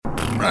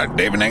Right,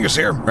 Dave and Angus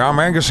here. I'm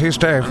Angus, he's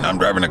Dave. And I'm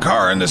driving a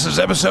car, and this is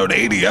episode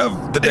 80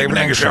 of the Dave and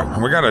Angus Show.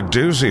 We got a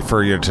doozy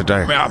for you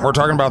today. Yeah. We're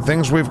talking about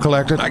things we've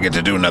collected. I get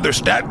to do another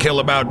stat kill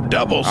about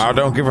doubles. I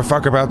don't give a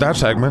fuck about that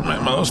segment.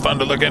 Well, it was fun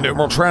to look into.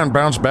 We'll try and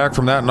bounce back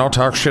from that, and I'll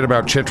talk shit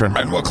about chitrin.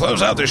 And we'll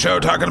close out the show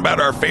talking about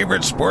our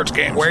favorite sports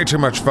games. Way too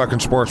much fucking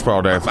sports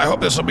ball, Dave. I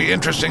hope this will be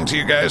interesting to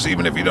you guys,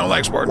 even if you don't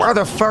like sports. Why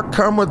the fuck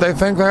would they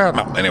think that?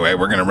 Well, anyway,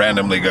 we're going to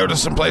randomly go to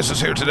some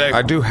places here today.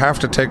 I do have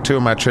to take two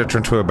of my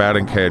chitrin to a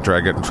batting cage or I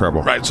get in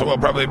trouble. Right, so we'll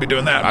probably be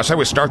doing that. I say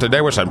we start the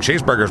day with some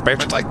cheeseburgers,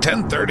 bitch. It's like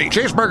 10:30.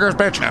 Cheeseburgers,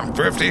 bitch. I'm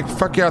thrifty.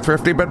 Fuck yeah,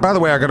 thrifty. But by the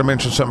way, I gotta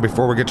mention something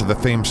before we get to the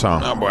theme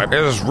song. Oh, boy. It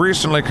has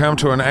recently come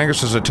to an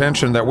Angus's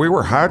attention that we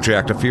were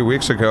hijacked a few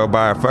weeks ago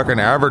by fucking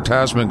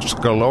advertisements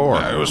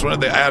galore. It was one of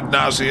the ad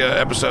nausea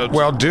episodes.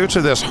 Well, due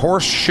to this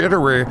horse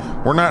shittery,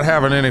 we're not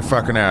having any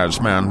fucking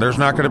ads, man. There's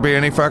not gonna be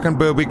any fucking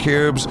booby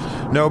cubes,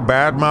 no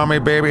bad mommy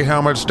baby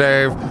helmets,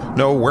 Dave,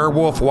 no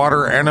werewolf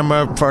water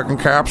enema fucking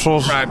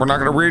capsules. Right. We're not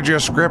gonna read you a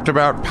script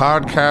about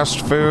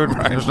podcast food.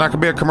 Right. There's not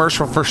gonna be a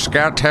commercial for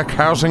Scat Tech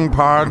housing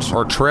pods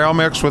or trail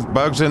mix with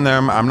bugs in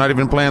them. I'm not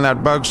even playing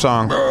that bug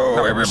song. Oh,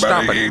 No, everybody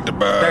stop it. eat the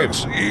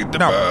bugs. Dave. Eat the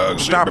No,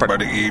 bugs. stop it.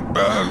 Everybody eat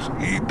bugs.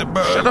 Eat the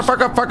bugs. Shut the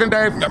fuck up, fucking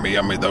Dave. Yummy,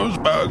 yummy, those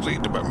bugs.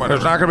 Eat the bugs.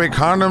 There's not going to be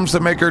condoms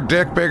that make your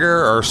dick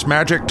bigger or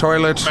Smagic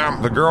toilets. No.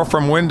 The girl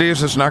from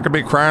Wendy's is not going to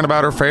be crying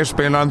about her face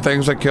being on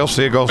things that kill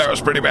seagulls. That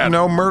was pretty bad.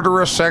 No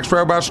murderous sex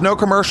robots. No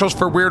commercials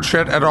for weird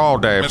shit at all,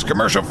 Dave. It's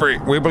commercial free.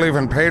 We believe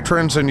in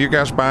patrons and you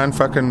guys buying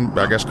fucking,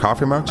 I guess,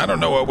 coffee mugs? I don't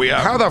know what we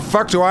have. How the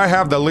fuck do I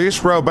have the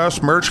least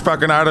robust merch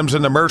fucking items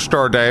in the merch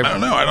store, Dave? I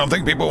don't know. I don't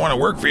think people want to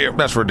work for you.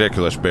 That's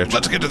ridiculous, bitch.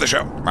 Let's get to the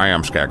show. I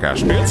am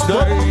SKATCAST. It's Dave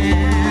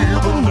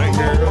and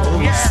Angus.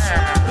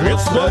 Yeah.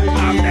 It's Dave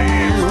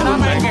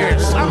I'm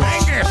Angus. I'm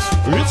Angus.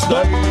 It's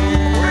Dave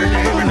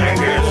and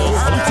Angus.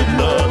 Listen to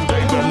the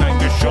Dave and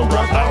Angus show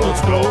right now.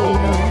 Let's go.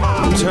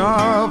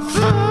 Top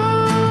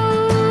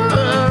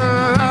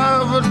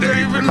 5,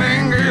 Dave and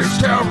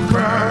Angus, top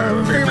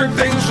 5 favorite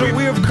things that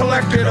we have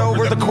collected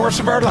over the course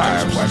of our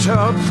lives.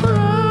 Top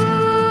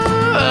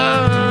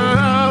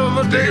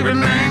 5, Dave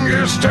and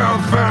Angus, top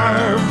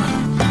 5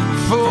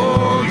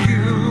 for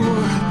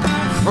you,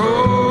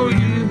 for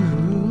you.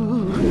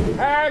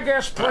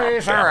 Angus,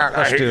 please. All right, I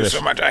let's hate do you this.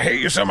 so much. I hate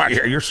you so much.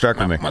 You're stuck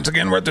with me. Once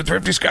again, we're at the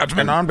Thrifty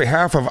Scotsman. And on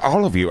behalf of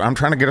all of you, I'm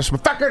trying to get us some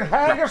fucking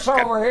haggis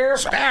over here.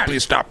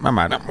 Please stop. I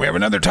might. No, we have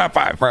another top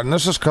 5. Right, and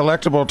this is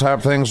collectible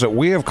type things that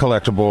we have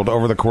collectibled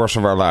over the course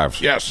of our lives.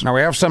 Yes. Now,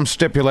 we have some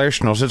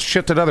stipulations. It's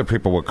shit that other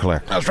people would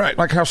collect. That's right.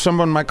 Like how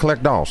someone might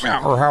collect dolls.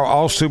 Yeah. Or how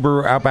all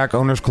Subaru Outback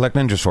owners collect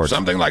ninja swords.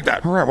 Something like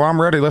that. All right, well, I'm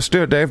ready. Let's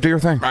do it, Dave. Do your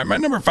thing. All right, my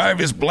number 5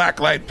 is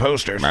blacklight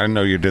posters. I didn't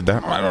know you did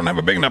that. I don't have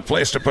a big enough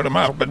place to put them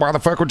up, but Why the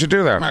fuck would you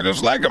do that? I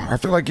just like them. I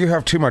feel like you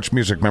have too much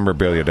music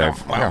memorabilia, Dave.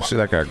 Oh, wow. Yeah, see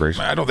that guy agrees.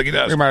 I don't think he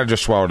does. You might have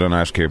just swallowed an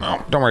ice cube.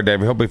 Oh. Don't worry, Dave.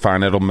 He'll be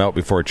fine. It'll melt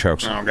before he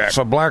chokes. Okay.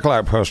 So, black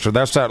light poster,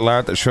 that's that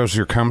light that shows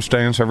your cum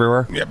stains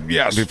everywhere? Yep,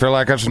 yes. Do you feel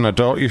like as an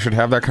adult you should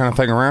have that kind of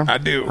thing around? I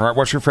do. All right,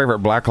 what's your favorite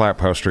black light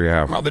poster you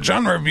have? Well, the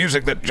genre of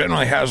music that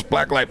generally has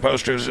blacklight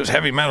posters is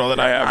heavy metal that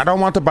I have. I don't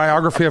want the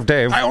biography of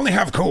Dave. I only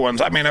have cool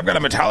ones. I mean, I've got a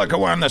Metallica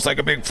one that's like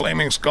a big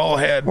flaming skull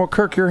head. Well,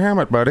 Kirk your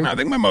Hammett, buddy. I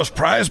think my most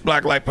prized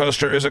blacklight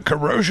poster is a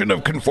corrosion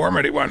of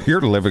conformity one.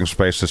 Your living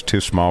space is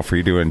too small for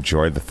you to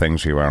enjoy the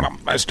things you own.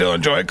 I still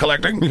enjoy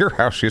collecting. Your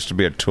house used to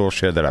be a tool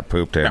shed that I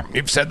pooped in.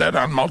 You've said that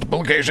on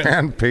multiple occasions.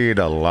 And peed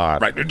a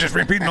lot. Right, you're just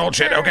repeating old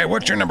shit. Okay,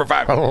 what's your number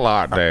 5? A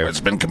lot, Dave. It's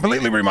been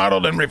completely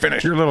remodeled and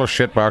refinished. Your little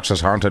shit box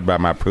is haunted by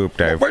my poop,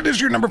 Dave. What is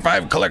your number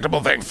 5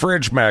 collectible thing?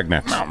 Fridge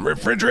magnets.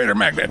 Refrigerator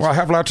magnets. Well, I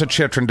have lots of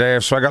chitrin,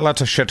 Dave, so I got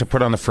lots of shit to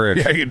put on the fridge.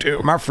 Yeah, you do.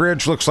 My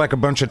fridge looks like a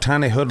bunch of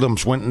tiny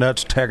hoodlums went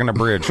nuts tagging a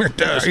bridge. It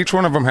does. Each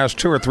one of them has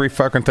 2 or 3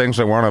 fucking things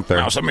they want up there.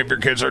 Now, some of your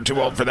kids are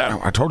too old for that.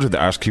 I told you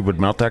the ice cube would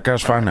melt. That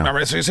guy's fine now. All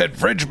right, so you said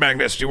fridge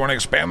magnets. Do you want to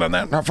expand on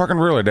that? Not fucking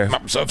really, Dave.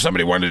 So if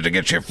somebody wanted to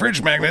get you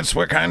fridge magnets,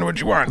 what kind would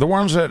you want? The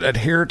ones that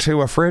adhere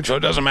to a fridge. So it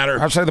doesn't matter.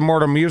 I'd say the more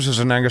it amuses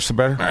an Angus, the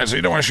better. All right, so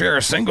you don't want to share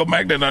a single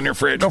magnet on your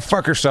fridge. Go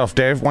fuck yourself,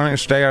 Dave. Why don't you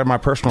stay out of my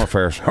personal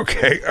affairs?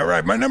 Okay, all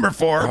right, my number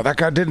 4. Oh, that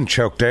guy didn't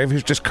choke, Dave.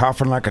 He's just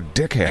coughing like a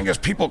dickhead. I guess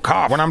people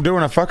cough. When I'm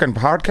doing a fucking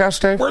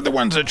podcast, Dave, We're the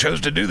ones that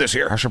chose to do this I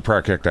here. should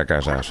probably kick that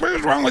guy's ass. What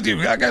is wrong with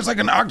you? That guy's like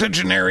an He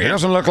octogenarian.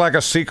 doesn't look like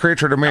a sea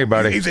creature to me,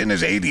 buddy. He's in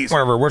his 80s.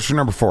 Whatever, what's your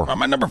number 4?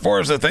 My number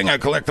 4 is the thing I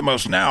collect the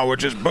most now,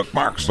 which is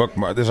bookmarks.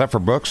 Is that for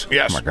books?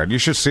 Yes. Oh my God, you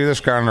should see this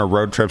guy on our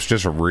road trips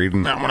just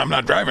reading. Now, when I'm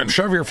not driving.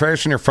 Shove your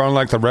face in your phone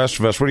like the rest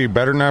of us. What are you,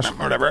 better than us?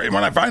 Whatever.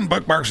 When I find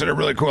bookmarks that are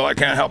really cool, I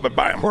can't help but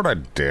buy them. What a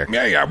dick.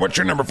 Yeah. What's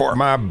your number 4?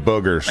 My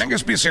boogers.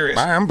 Angus, be serious.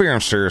 I am being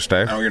serious,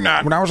 Dave. No, you're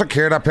not. When I was a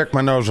kid, I picked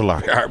my nose a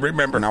lot. I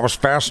remember. And I was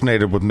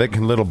fascinated with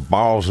making little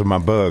balls of my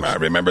bugs. I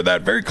remember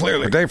that very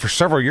clearly. Dave, for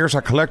several years,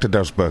 I collected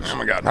those bugs. Oh,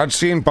 my God. I'd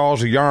seen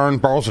balls of yarn,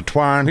 balls of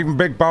twine, even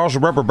big balls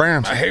of rubber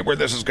bands. Hey, way where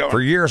this is going.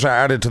 For years, I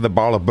added to the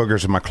ball of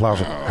boogers in my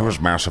closet. It was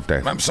massive,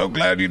 Dave. I'm so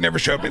glad you never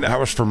showed me that. That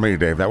was for me,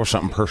 Dave. That was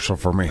something personal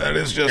for me. That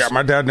is just... Yeah,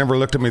 my dad never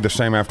looked at me the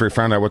same after he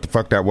found out what the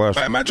fuck that was.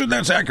 I imagine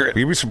that's accurate.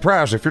 You'd be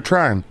surprised if you're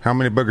trying how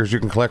many boogers you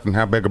can collect and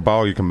how big a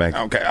ball you can make.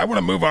 Okay, I want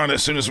to move on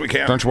as soon as we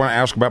can. Don't you want to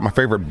ask about my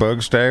favorite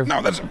bugs, Dave?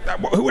 No, that's...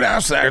 Who would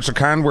ask that? It's the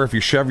kind where if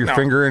you shove your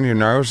finger in your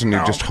nose and you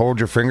just hold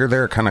your finger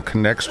there, it kind of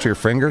connects to your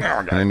finger,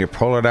 and then you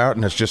pull it out,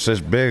 and it's just this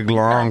big,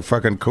 long,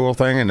 fucking cool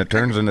thing, and it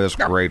turns into this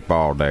great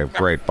ball, Dave.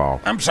 Great ball.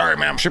 I'm sorry,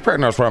 ma'am. She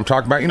probably knows what I'm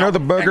talking about. You know the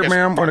booger,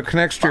 ma'am, when it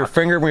connects to your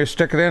finger, when you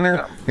stick it in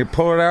there, you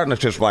pull it out, and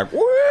it's just like,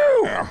 woo!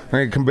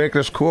 And you can make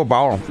this cool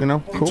ball, you know?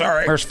 Cool.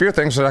 Sorry. There's a few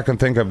things that I can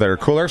think of that are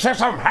cooler. Say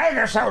something. Hey,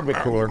 that would be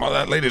cooler. Well,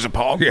 that lady's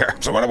appalled. Yeah.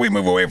 So why don't we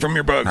move away from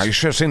your bugs? Now, you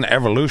should have seen the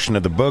evolution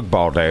of the bug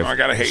ball, Dave. I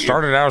gotta hate you.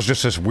 Started out as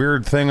just this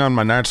weird thing on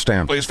my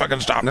nightstand. Please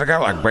fucking stop. And I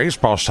got like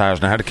baseball size,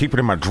 and I had to keep it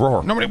in my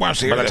drawer. Nobody wants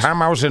to hear By the this.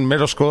 time I was in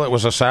middle school, it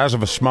was the size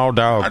of a small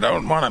dog. I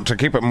don't want him To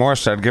keep it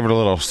moist, I'd give it a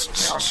little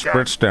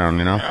spritz down,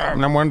 you know?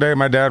 And then one day,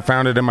 my dad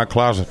found it in my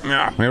closet.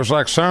 Yeah. And he was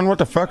like, son, what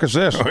the fuck is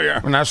this? Oh,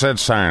 yeah. And I said,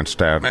 science,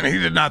 Dad. And he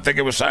did not think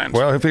it was science.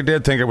 Well, if he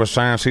did think it was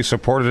science, he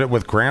supported it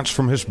with grants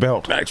from his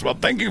belt. Thanks. Well,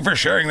 thank you for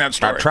sharing that I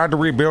story. tried to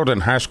rebuild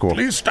in high school.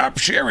 Please stop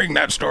sharing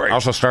that story. I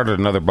also started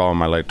another ball in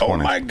my late 20s. Oh,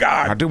 my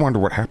God. I do wonder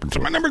what happened to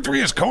My it. number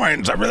 3 is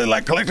coins. I really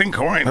like collecting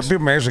coins. It'd be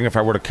amazing if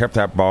I would have kept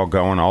that ball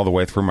going all the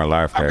way through my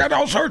life, I've Dave. got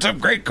all sorts of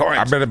great coins.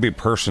 I bet it'd be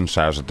person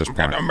size at this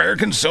point.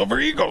 American Silver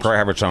Eagles. Probably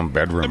have its own The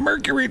bedroom.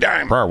 Mercury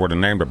Dime. Probably would have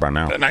named it by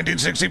now. The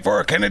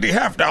 1964 Kennedy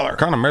half dollar.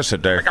 Kind of miss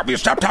it, Dave. Will you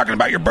stop talking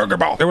about your burger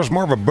ball? It was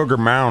more of a booger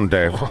mound,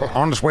 Dave.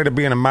 On its way to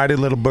being a mighty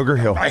little booger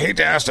hill. I hate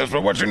to ask this,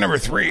 but what's your number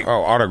 3?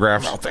 Oh,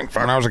 autographs. Oh, thank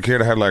fuck. When I was a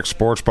kid, I had like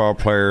Sportsball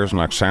players and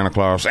like Santa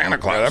Claus. Santa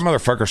Claus. Yeah, that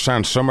motherfucker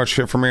signed so much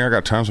shit for me, I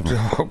got tons of them.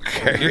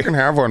 Okay. You can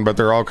have one, but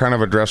they're all kind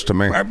of addressed to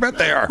me. I bet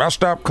they are. I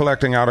stopped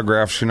collecting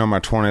autographs, my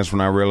 20s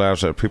when I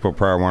realized that people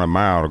probably wanted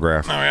my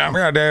autograph. Oh, yeah?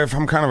 Yeah, Dave,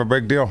 I'm kind of a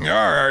big deal. You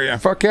are you?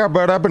 Fuck yeah,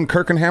 bud. I've been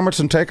Kirk and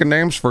Hammondson taking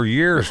names for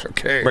years.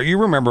 Okay. But you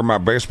remember my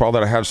baseball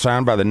that I had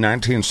signed by the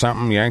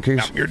 19-something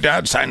Yankees? Your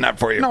dad signed that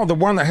for you. No, the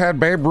one that had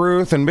Babe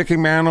Ruth and Mickey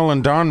Mantle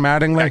and Don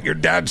Mattingly. Your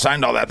dad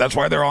signed all that. That's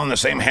why they're all in the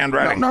same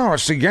handwriting. No,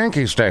 it's the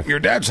Yankees, Dave. Your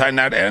dad signed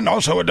that, and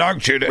also a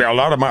dog chewed it. Yeah, a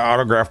lot of my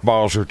autograph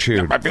balls are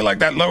chewed. I feel like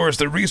that lowers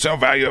the resale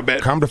value a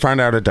bit. Come to find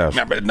out it does.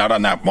 Yeah, but not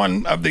on that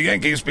one of the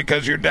Yankees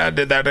because your dad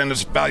did that and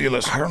it's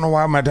valueless. I don't know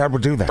why my dad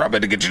would do that. Probably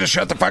to get you to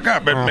shut the fuck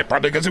up, but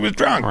probably because he was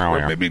drunk, Well, or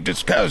yeah. maybe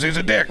just because he's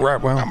a dick.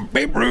 Right, well.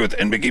 Babe Ruth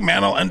and Mickey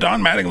Mantle and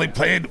Don Mattingly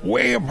played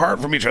way apart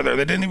from each other.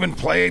 They didn't even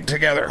play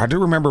together. I do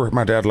remember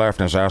my dad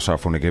laughing his ass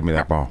off when he gave me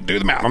that ball. Do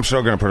the math. I'm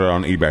still going to put it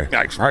on eBay.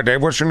 Yikes. All right,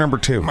 Dave, what's your number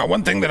 2? Well,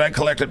 one thing that I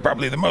collected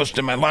probably the most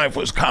in my life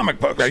was comic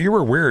books. Yeah, you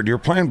were weird. You were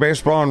playing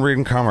baseball and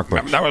reading comic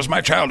books. That was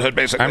my childhood,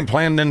 basically. I'm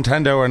playing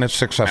Nintendo and its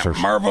successors.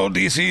 Marvel,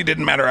 DC,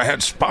 didn't matter. I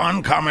had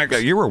Spawn comics. Yeah,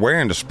 you were way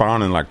into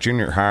Spawn in like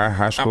junior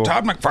high school.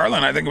 Todd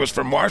McFarlane, I think it was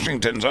from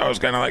Washington, so I was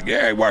kind of like,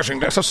 yay,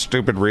 Washington. That's a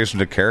stupid reason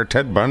to care.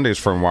 Ted Bundy's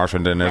from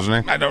Washington,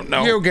 isn't he? I don't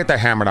know. You get the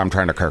hammer I'm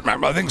trying to Kirk.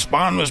 I think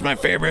Spawn was my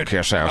favorite.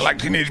 Kiss I ass. like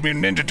Teenage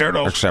Mutant Ninja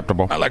Turtles.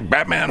 Acceptable. I like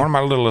Batman. One of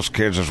my littlest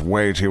kids is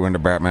way too into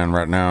Batman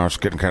right now. It's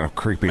getting kind of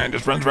creepy. Man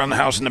just runs around the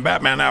house in the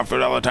Batman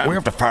outfit all the time. We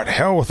have to fight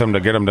hell with him to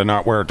get him to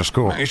not wear it to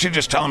school. You should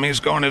just tell him he's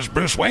going as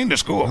Bruce Wayne to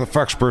school. Who the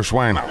fuck's Bruce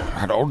Wayne?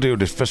 That old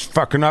dude is just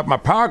fucking up my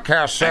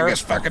podcast, sir.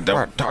 Angus, fucking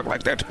don't talk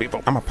like that to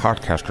people. I'm a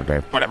podcaster,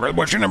 Dave. Whatever.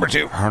 What's your number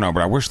 2? I don't know,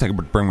 but I wish they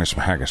would bring me some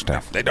haggis,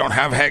 Dave. They don't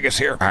have haggis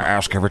here. I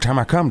ask every time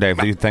I come, Dave.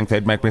 Do you think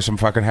they'd make me some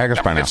fucking haggis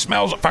by now? It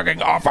smells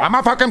fucking awful. I'm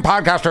a fucking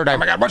podcaster, Dave. Oh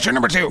my God, what's your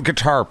number 2?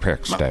 Guitar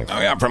picks, Dave. Oh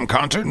yeah, from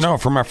concerts? No,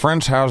 from my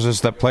friends'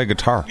 houses that play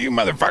guitar. You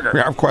motherfucker.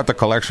 Yeah, I've quite the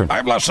collection.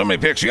 I've lost so many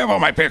picks. You have all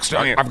my picks,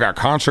 don't you? I've got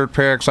concert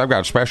picks. I've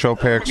got special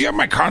picks. You have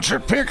my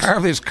concert picks? I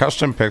have these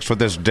custom picks with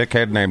this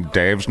dickhead named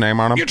Dave's name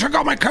on them. You took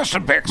all my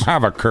custom picks. I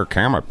have a Kirk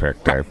Hammett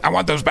pick, Dave. I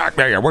want those back.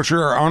 Yeah, what's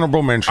your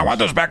honorable mention? I want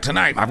those back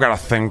tonight. I've got a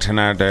thing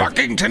tonight, Dave.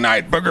 Fucking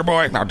tonight, booger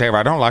boy. Now, Dave,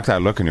 I don't like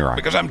that look in your eye.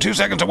 Because I'm 2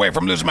 seconds away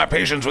from losing my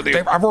patience with you.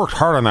 Dave, I've worked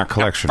hard on that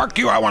collection. Fuck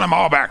you, I want them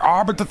all back.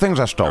 Oh, but the things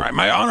I stole. All right,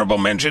 my honorable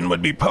mention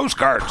would be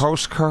postcards.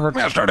 Postcards?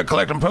 I started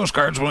collecting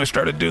postcards when we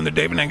started doing the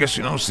Dave and Angus,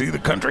 see the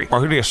country.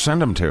 Well, who do you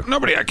send them to?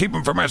 Nobody, I keep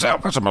them for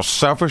myself. That's the most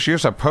selfish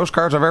use of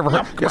postcards I've ever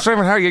heard. No, That's not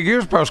even how you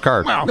use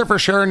postcards. Well- They're for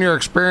sharing your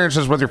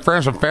experiences with your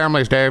friends and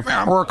families, Dave.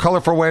 Well- Or a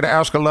colorful way to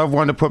ask a loved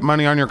one to put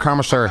money on your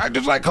commissary. I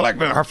just like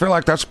collecting them. I feel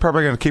like that's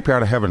probably going to keep you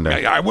out of heaven,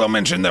 Dave. I will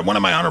mention that one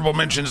of my honorable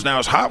mentions now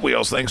is Hot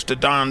Wheels, thanks to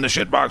Don the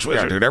Shitbox Yeah,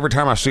 Wizard. dude, every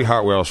time I see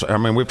Hot Wheels, I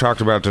mean, we've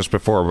talked about this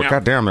before, but Yeah.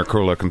 goddamn, they're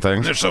cool looking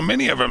things. There's so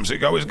many of them, so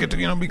you always get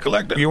to, be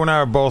collecting. You and I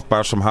have both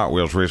bought some Hot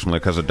Wheels recently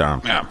because of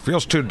Don. Yeah.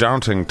 Feels too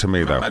daunting to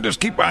me, though. I just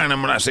keep buying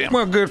them when I see them.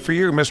 Well, good for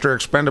you, Mr.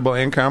 Expendable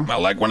Income.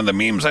 Well, like one of the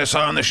memes I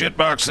saw on the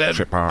Shitbox said,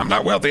 Shitbox. I'm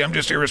not wealthy healthy. I'm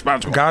just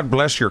irresponsible. God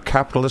bless your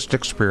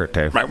capitalistic spirit,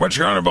 Dave. Right, what's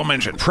your honorable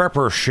mention?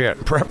 Prepper shit.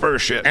 Prepper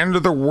shit. End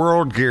of the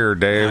world gear,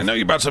 Dave. I know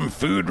you bought some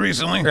food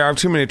recently. Yeah, I have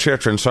too many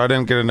children, so I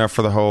didn't get enough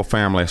for the whole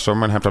family, so I'm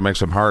going to have to make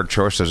some hard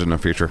choices in the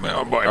future.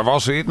 Oh, boy. I've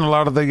also eaten a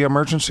lot of the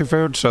emergency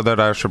food, so that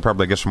I should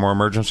probably get some more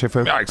emergency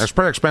food. Yikes. It's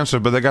pretty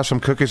expensive, but they got some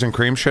cookies and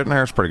cream shit in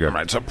there. It's pretty good.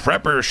 Right, so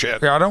prepper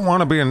shit. Yeah, I don't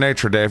want to be in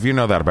nature, Dave. You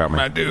know that about me.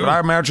 I do. But I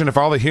imagine if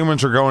all the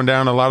humans are going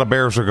down, a lot of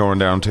bears are going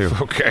down, too.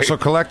 Okay. So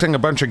collecting a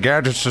bunch of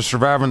gadgets to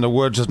survive in the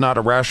woods is not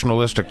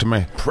irrationalistic to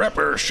me.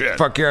 Prepper shit.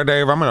 Fuck yeah,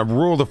 Dave. I'm going to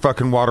rule the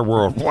fucking water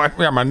world. What?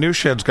 Yeah, my new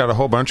shed's got a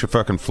whole bunch of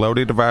fucking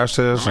floaty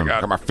devices and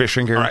God. got my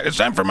fishing gear. All right, it's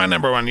time for my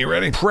number one. You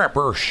ready?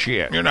 Prepper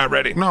shit. You're not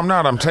ready. No, I'm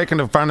not. I'm taking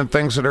to finding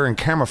things that are in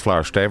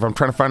camouflage, Dave. I'm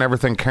trying to find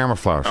everything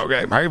camouflage.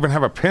 Okay. I even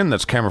have a pin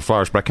that's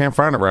camouflaged, but I can't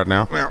find it right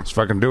now. Well. It's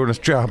fucking doing its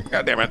job.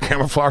 God damn it.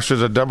 Camouflage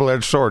is a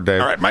double-edged sword,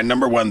 Dave. All right, my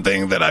number one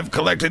thing that I've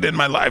collected in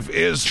my life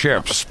is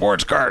Chips.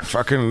 sports cards.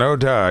 Fucking no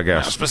duh, I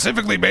guess.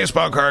 Specifically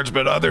baseball cards,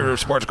 but other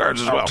sports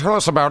cards as well. Tell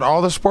us about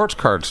all the sports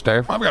cards,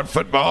 Dave. I've got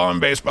football and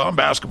baseball and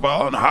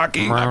basketball and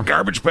hockey. Wow.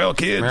 Garbage pail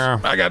kids. Yeah.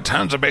 I got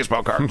tons of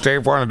baseball cards.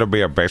 Dave wanted to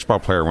be a baseball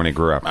player when he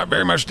grew up. I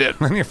very much did.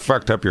 Then you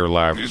fucked up your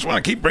life. You just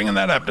want to keep bringing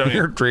that up, don't you?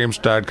 Your dreams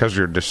died because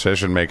your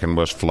decision-making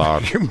was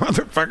flawed. You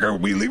motherfucker,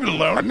 we leave it I'd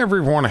alone. never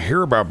even want to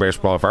hear about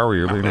baseball if I were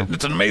you. You know?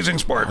 It's an amazing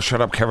sport.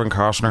 Shut up, Kevin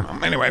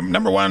Costner. Anyway,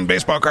 number one,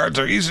 baseball cards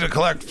are easy to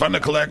collect, fun to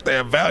collect, they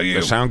have value.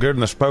 They sound good in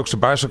the spokes of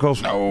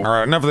bicycles? No. All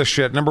right, enough of this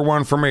shit. Number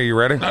one for me. You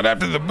ready? Not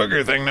after the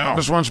booger thing, no.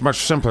 This one's much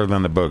simpler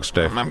than the books,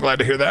 Dave. I'm glad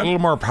to hear A that. little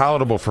more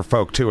palatable for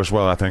folk, too, as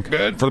well, I think.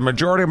 Good. For the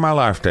majority of my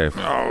life, Dave.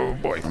 Oh,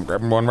 boy. I'm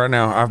grabbing one right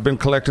now. I've been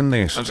collecting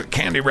these. That's a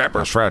candy wrapper.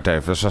 That's right,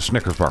 Dave. This is a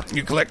Snickers bar.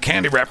 You collect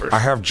candy wrappers. I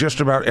have just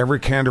about every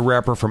candy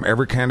wrapper from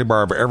every candy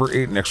bar I've ever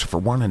eaten, except for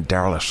one in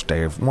Dallas,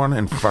 Dave. One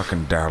in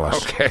fucking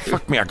Dallas. Okay.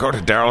 Fuck me, I go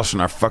to Dallas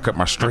and I fuck up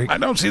my streak. I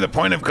don't see the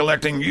point of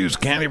collecting used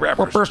candy wrappers.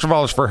 Well, first of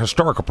all, it's for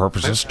historical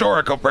purposes.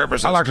 Historical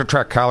purposes. I like to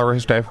track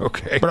calories, Dave.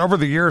 Okay. But over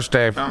the years,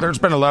 Dave, there's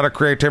been a lot of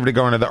creativity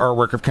going into the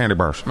artwork of candy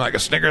bars. Like a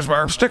Snickers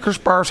bar? Snickers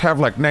bars have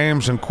like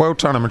names and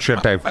quotes on them and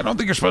shit, Dave. I don't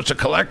think you're supposed to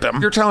collect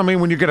them. You're telling me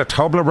when you get a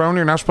Toblerone,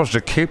 you're not supposed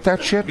to keep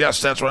that shit?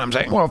 Yes, that's what I'm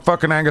saying. Well,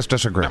 fucking Angus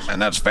disagrees.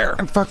 And that's fair.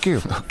 And fuck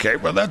you. Okay,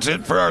 well, that's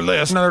it for our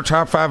list. Another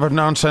top 5 of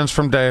nonsense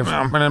from Dave.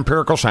 An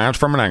empirical science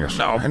from an Angus.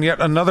 No. And yet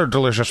another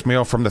delicious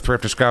meal from the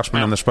Thrifty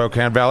Scotsman in the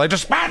Spokane Valley.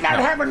 Despite not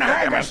having the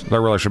haggis. They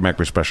really should make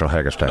me special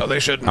haggis, Dave. No, they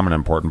shouldn't. I'm an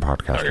important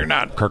podcaster. No, you're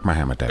not. Kirk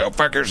Muhammad, Dave. Go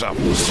fuck yourself.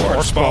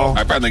 Sports ball.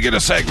 I finally get a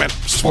segment.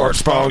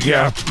 Sports ball,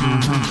 yeah.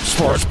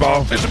 Sports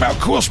ball. It's about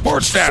cool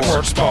sports stats.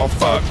 Sports ball,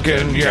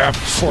 fucking yeah.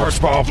 Sports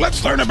ball.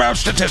 Let's learn about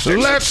statistics.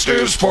 Let's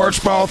do sports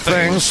ball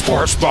things.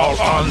 Sports ball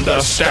on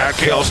the stat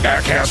kill.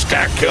 SKATCAST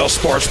stat kill.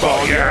 Sports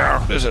ball,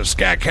 yeah. This is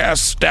SKATCAST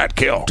stat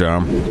kill.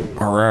 Dumb.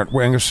 All right,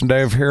 Angus and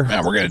Dave here.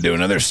 Now we're going to do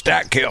another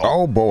stat kill.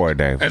 Oh boy,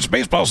 Dave. It's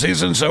baseball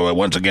season, so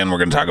once again we're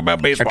going to talk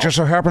about baseball. It just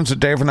so happens that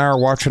Dave and I are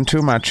watching two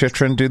of my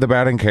children do the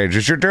batting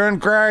cages. You're doing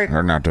great.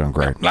 They're not doing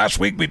great. Last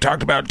week we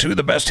talked about two of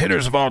the best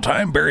hitters of all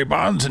time, Barry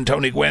Bonds and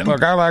Tony Gwynn.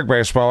 Look, I like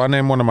baseball. I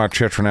named one of my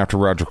children after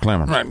Roger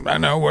Clemens. Right, I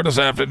know. What does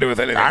that have to do with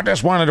anything? I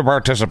just wanted to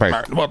participate.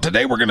 All right, well,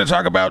 today we're going to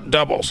talk about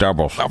doubles.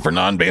 Doubles. Now, for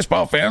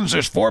non-baseball fans,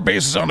 there's 4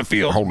 bases on the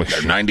field. Holy They're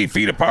shit. 90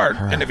 feet apart.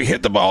 And if you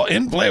hit the ball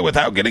in play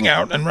without getting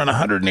out and run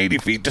 180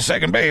 feet to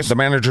second base, The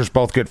managers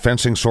both get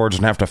fencing swords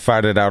and have to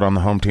fight it out on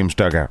the home team's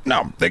dugout.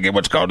 no, they get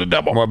what's called a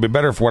double. Well, it'd be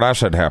better if what I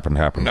said happened.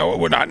 No, it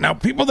would not. Now,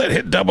 people that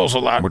hit doubles a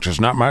lot, Which is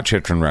not my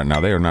children right now.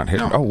 They are not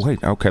hitting. No. Oh,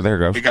 wait. Okay, there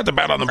you goes. got the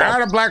bat on the ball.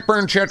 Out of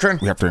Blackburn children.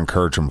 We have to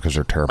encourage them because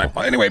they're terrible.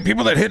 Well, anyway,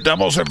 people that hit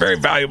doubles are very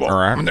valuable. All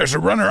right. When there's a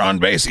runner on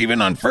base,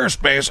 even on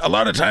first base, a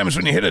lot of times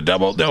when you hit a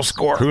double, they'll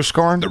score. Who's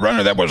scoring? The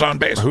runner that was on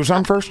base. Who's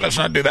on first? Let's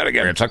not do that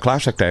again. It's a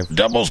classic, Dave.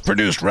 Doubles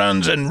produce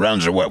runs, and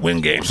runs are what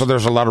win games. So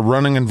there's a lot of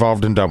running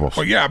involved in doubles.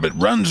 Well, yeah, but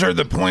runs are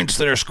the points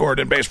that are scored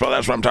in baseball.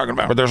 That's what I'm talking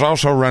about. But there's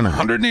also running.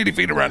 180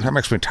 feet of run. That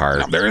makes me tired.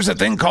 Now, there is a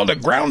thing called a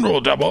ground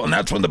rule double, and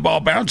that's when the ball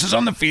bounces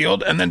on the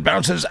field and then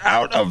bounces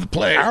out of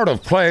play. Out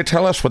of play?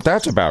 Tell us what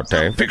that's about,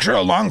 Dave. Picture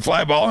a long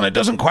fly ball, and it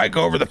doesn't quite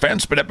go over the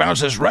fence, but it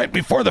bounces right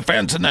before the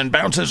fence and then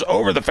bounces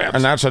over the fence.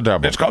 And that's a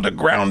double. It's called a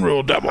ground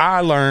rule double.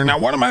 I learned. Now,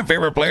 one of my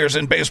favorite players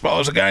in baseball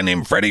is a guy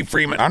named Freddie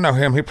Freeman. I know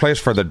him. He plays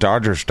for the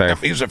Dodgers,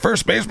 Dave. He's a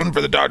first baseman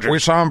for the Dodgers. We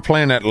saw him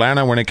play in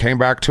Atlanta when he came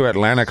back to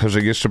Atlanta because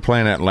he used to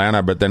play in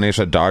Atlanta, but then he's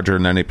a Dodger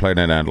and then he played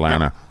in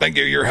Atlanta. Thank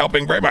you. You're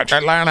helping very much.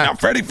 Atlanta. Now,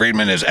 Freddie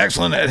Freeman is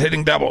excellent at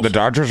hitting doubles. The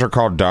Dodgers are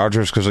called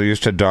Dodgers because they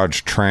used to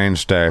dodge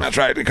trains, Dave. That's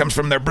right. It comes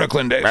from their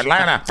Brooklyn days.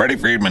 Atlanta. Freddie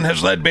Freeman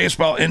has led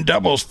baseball in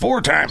doubles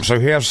 4 times. So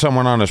he has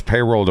someone on his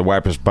payroll to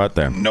wipe his butt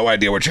then. No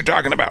idea what you're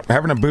talking about.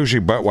 Having a bougie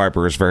butt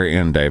wiper is very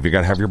in, Dave. You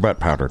got to have your butt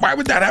powdered. Why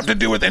would that have to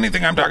do with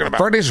anything I'm talking about?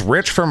 Freddie's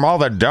rich from all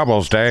the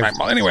doubles, Dave. Right,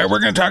 well, anyway, we're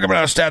going to talk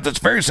about a stat that's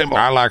very simple.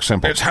 I like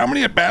simple. It's how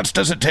many at-bats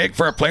does it take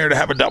for a player to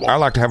have a double? I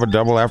like to have a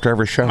double after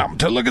every show. Now,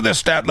 to look at this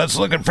stat, let's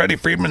look at Freddie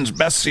Freeman's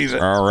best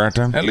season. All right,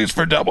 then. At least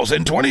for doubles.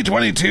 In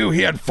 2022,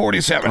 he had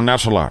 47. And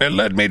that's a lot. It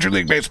led Major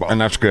League Baseball. And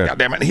that's good. God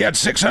damn it. He had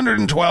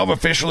 612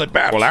 official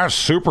at-bats. Well, that's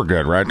super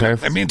good, right,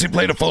 Dave? That means he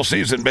played a full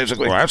season,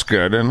 basically. Well, that's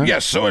good, isn't it?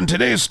 Yes, so in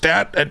today's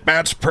stat,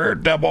 at-bats per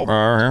double,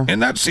 Yeah. in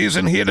that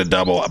season, he had a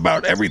double double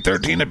about every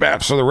 13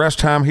 at-bats. So the rest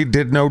time he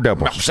did no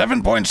doubles.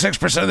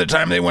 7.6% of the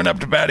time they went up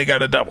to bat, he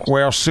got a double.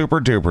 Well, super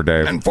duper,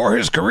 Dave. And for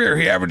his career,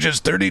 he averages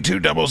 32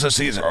 doubles a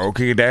season.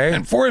 Okay, Dave.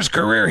 And for his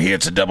career, he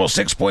hits a double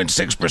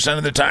 6.6%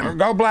 of the time.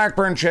 Go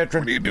Blackburn,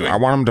 Chitrin. What are you doing? I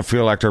want them to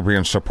feel like they're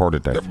being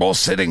supported, Dave. They're both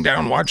sitting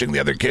down watching the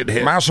other kid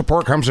hit. My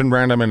support comes in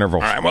random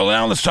intervals. All right, well,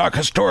 now let's talk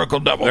historical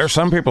doubles. There's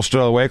some people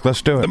still awake.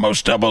 Let's do it. The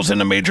most doubles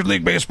in a Major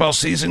League Baseball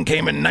season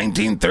came in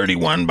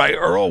 1931 by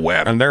Earl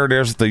Webb. And there it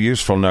is, the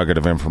useful nugget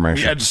of information.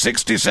 He had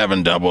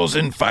 67 doubles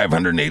in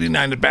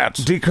 589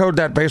 at-bats. Decode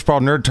that baseball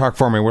nerd talk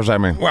for me. What does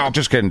that mean? Well,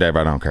 just kidding, Dave.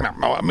 I don't care.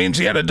 Well, it means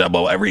he had a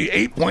double every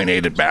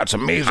 8.8 at-bats.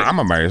 Amazing. I'm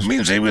amazed. It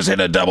means he was hit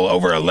a double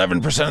over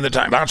 11% of the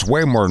time. That's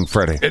way more than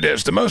Freddie. It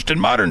is. The most in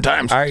modern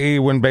times. I.e.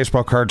 when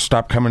baseball cards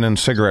stopped coming in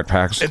cigarette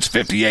packs. It's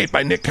 58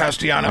 by Nick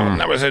Castellano.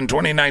 That was in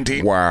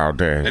 2019. Wow,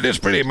 Dave. It is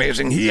pretty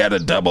amazing. He had a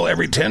double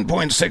every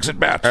 10.6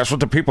 at-bats. That's what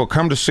the people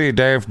come to see,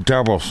 Dave.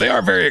 Doubles. They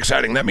are very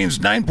exciting. That means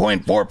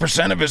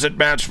 9.4% of his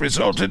at-bats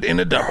resulted in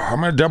a double.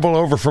 I'm going to double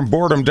over from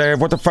boredom, Dave.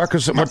 What the fuck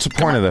is it? What's the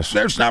point of this?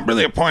 There's not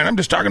really a point. I'm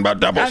just talking about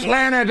doubles.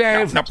 Atlanta,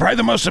 Dave. Now, probably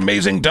the most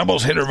amazing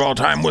doubles hitter of all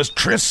time was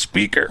Tris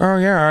Speaker. Oh,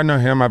 yeah, I know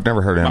him. I've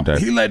never heard of him, Dave.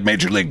 He led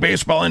Major League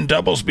Baseball in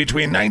doubles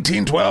between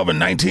 1912 and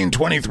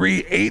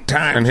 1923 8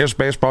 times. And his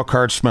baseball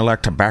cards smell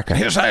like tobacco.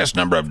 His highest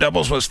number of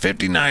doubles was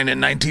 59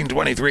 in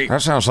 1923.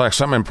 That sounds like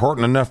something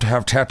important enough to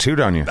have tattooed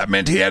on you. That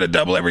meant he had a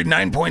double every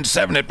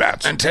 9.7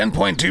 at-bats and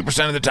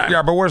 10.2% of the time.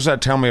 Yeah, but what does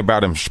that tell me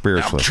about him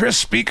spiritually? Now, Tris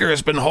Speaker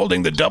has been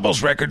holding the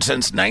doubles record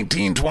since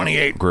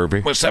 1928.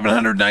 Groovy. With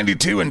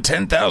 792 and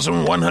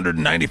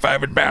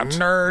 10,195 at-bats.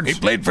 Nerds. He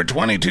played for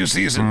 22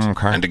 seasons.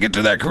 Okay. And to get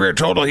to that career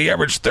total, he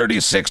averaged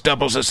 36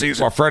 doubles a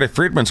season. Well, Freddie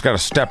Freeman's got to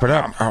step it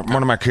up.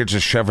 One of my kids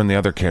is shoving the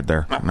other kid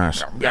there.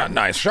 Nice. Yeah,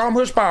 nice. Show him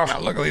who's boss. Now,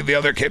 luckily, the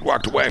other kid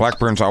walked away.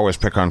 Blackburns always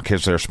pick on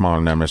kids that are smaller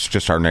than them. It's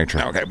just our nature.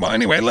 Okay, well,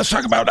 anyway, let's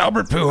talk about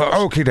Albert Pujols.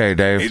 Okie day,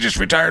 Dave. He just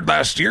retired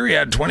last year. He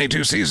had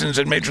 22 seasons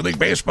in Major League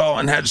Baseball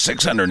and had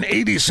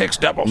 686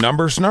 doubles.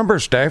 Numbers,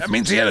 Dave. That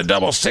means he had a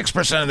double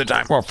 6% of the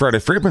time. Well, Freddie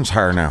Freeman's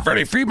higher now.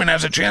 Freddie Freeman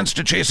has a chance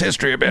to chase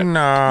history a bit. No.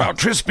 Well,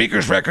 Tris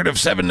Speaker's record of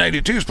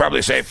 792 is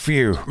probably safe.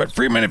 Phew. But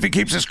Freeman, if he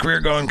keeps his career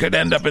going, could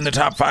end up in the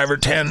top 5 or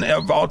 10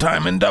 of all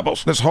time in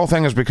doubles. This whole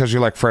thing is because you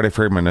like Freddie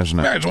Freeman, isn't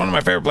it? Yeah, he's one of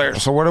my favorite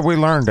players. So what have we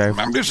learned, Dave?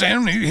 I'm just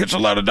saying, he hits a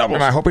lot of doubles.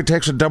 And I hope he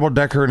takes a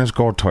double-decker in his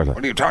gold toilet.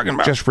 What are you talking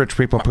about? Just rich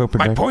people pooping,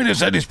 My Dave. point is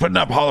that he's putting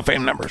up Hall of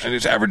Fame numbers, and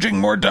he's averaging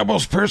more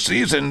doubles per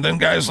season than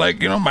guys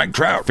like, Mike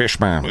Trout.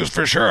 Fishman. Who's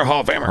for sure a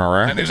Hall of Famer. All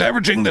right. And he's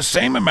averaging the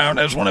same amount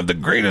as one of the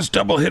greatest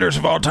double hitters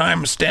of all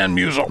time, Stan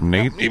Musial.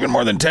 Neat. Even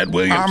more than Ted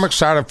Williams. I'm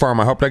excited for him.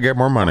 I hope they get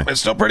more money.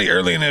 It's still pretty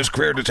early in his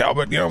career to tell,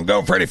 but,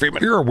 go Freddie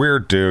Freeman. You're a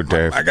weird dude,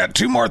 Dave. I got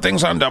 2 more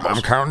things on doubles.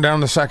 I'm counting down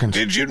the seconds.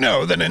 Did you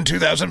know that in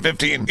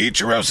 2015,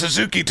 Ichiro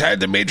Suzuki tied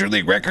the Major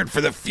League record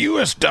for the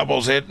fewest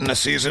doubles hit in a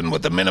season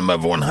with a minimum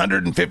of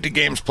 150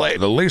 games played?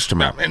 The least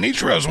amount. And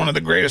Ichiro is one of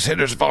the greatest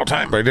hitters of all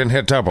time. But he didn't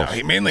hit doubles.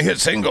 He mainly hit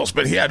singles,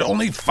 but he had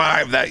only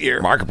 5 that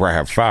year. Well, I could probably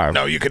have 5.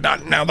 No, you could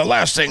not. Now, the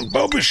last thing,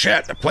 Bo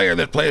Bichette, a player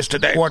that plays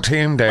today. What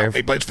team, Dave?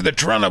 He plays for the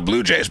Toronto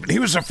Blue Jays, but he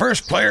was the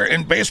first player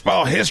in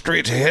baseball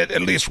history to hit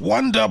at least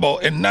 1 double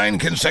in 9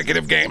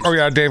 consecutive games. Oh,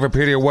 yeah,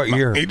 Davipedia, what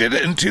year? He did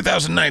it in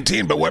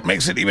 2019, but what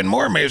makes it even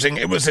more amazing,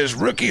 it was his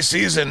rookie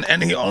season,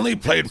 and he only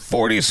played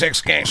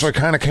 46 games. So he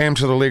kind of came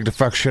to the league to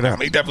fuck shit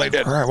up. He definitely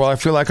did. All right, well, I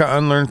feel like I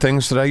unlearned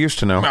things that I used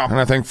to know. Well, and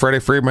I think Freddie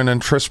Freeman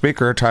and Tris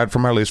Speaker are tied for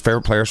my least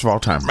favorite players of all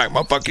time. Right,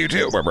 well, fuck you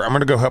too. I'm going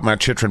to go help my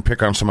chitrin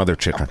pick on some other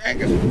chitrin.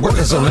 Angus. What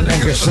is on an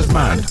Angus's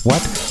mind?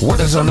 What? What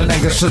is on an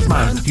Angus's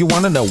mind? You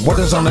want to know what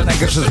is on an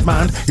Angus's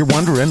mind? You're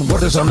wondering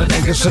what is on an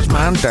Angus's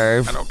mind,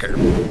 Dave? I don't care.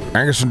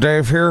 Angus and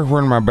Dave here. We're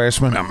in my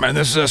basement. And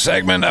this is a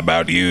segment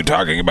about you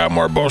talking about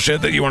more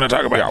bullshit that you want to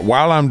talk about. Yeah,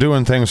 while I'm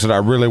doing things that I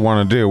really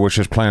want to do, which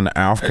is playing the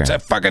Alf game. It's a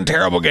fucking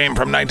terrible game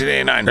from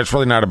 1989. It's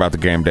really not about the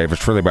game, Dave.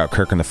 It's really about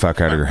kirking the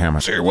fuck out of your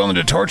hammock. So you're willing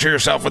to torture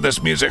yourself with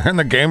this music. And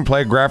the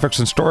gameplay, graphics,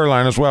 and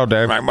storyline as well,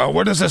 Dave. Right, well,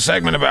 what is this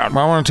segment about?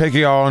 I want to take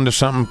you all into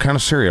something kind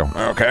of serial.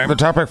 Okay. The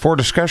topic for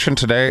discussion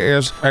today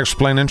is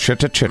explaining shit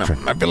to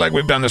chitrin. I feel like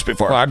we've done this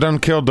before. Well, I done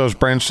killed those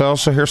brain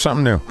cells, so here's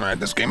something new. All right,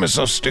 this game is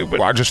so stupid.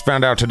 Well, I just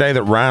found out today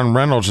that Ryan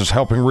Reynolds is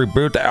helping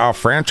reboot the Alf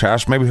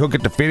franchise. Maybe he'll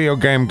get the video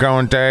game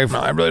going, Dave.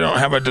 I really don't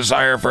have a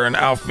desire for an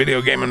Alf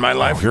video game in my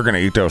life. You're going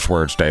to eat those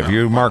words, Dave.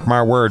 You mark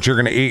my words. You're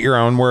going to eat your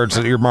own words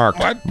that you're marked.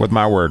 What? With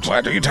my words.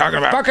 What are you talking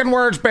about? Fucking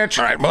words, bitch.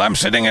 All right, well, I'm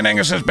sitting in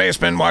Angus's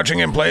basement watching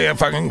him play a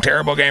fucking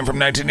terrible game from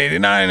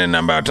 1989, and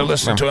I'm about to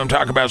listen to him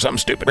talk about something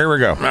stupid. Here we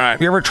go. All right.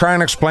 You ever try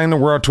and explain the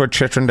world to a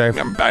chitrin, Dave?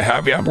 I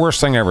have, yeah.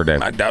 Worst thing ever,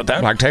 Dave. I doubt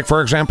that. Like, take,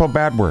 for example,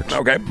 bad words.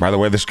 Okay. By the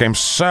way, this game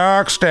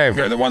sucks, Dave.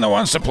 You're the one that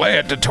wants to play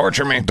it to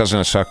torture me. Doesn't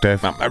it suck,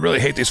 Dave? I really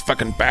hate these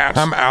fucking bats.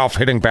 I'm Alf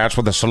hitting bats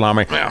with a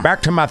salami. Yeah.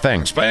 Back to my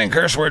thing. Explaining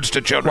curse words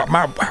to children.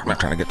 I'm not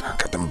trying to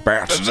get them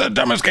bats. This is the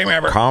dumbest game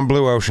ever. Calm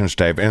blue oceans,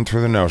 Dave. In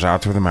through the nose,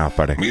 out through the mouth,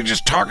 buddy. You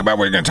just talk about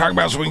what you're going to talk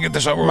about so we can get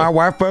this over My with.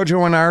 wife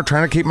Bojo and I are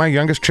trying to keep my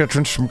youngest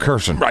chitrins from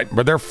cursing. Right.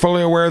 But they're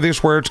fully aware of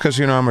these words because,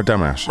 I'm a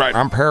dumbass. Right.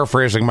 I'm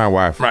paraphrasing my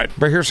wife. Right.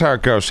 But here's how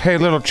it goes. Hey,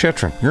 little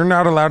chitrin, you're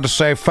not allowed to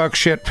say fuck,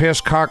 shit,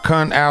 piss, cock,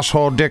 cunt,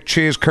 asshole, dick,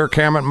 cheese, Kirk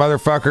Hammett,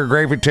 motherfucker,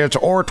 gravy tits,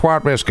 or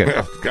twat biscuit.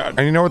 Oh, God.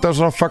 And you know what those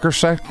little fuckers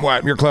say?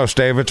 What? You're close,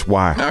 Dave. It's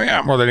why. Oh,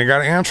 yeah. Well, then you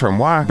gotta answer them.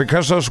 Why?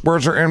 Because those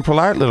words are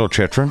impolite, little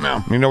chitrin.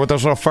 No. You know what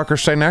those little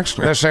fuckers say next?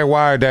 They say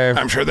why, Dave.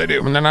 I'm sure they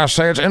do. And then I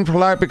say it's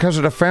impolite because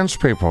it offends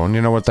people. And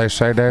you know what they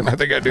say, Dave? I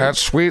think I do. That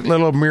sweet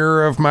little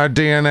mirror of my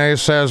DNA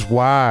says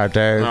why,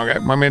 Dave. Okay.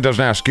 I mean, it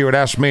doesn't ask you, it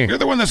asks me. You're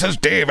the one that says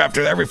Dave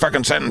after every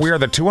fucking sentence. We are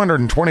the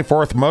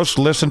 224th most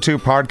listened to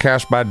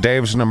podcast by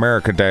Daves in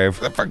America, Dave.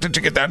 The fuck did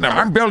you get that number?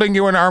 I'm building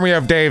you an army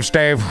of Daves,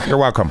 Dave. You're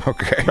welcome.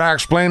 Okay. I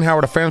explain how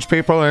it offends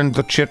people, and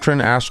the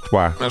chitrin asked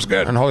why. That's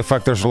good. And holy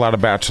fuck, there's a lot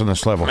of bats in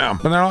this level. Yeah.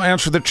 And then I'll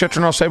answer the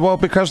chitrin. I'll say, well,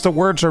 because the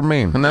words are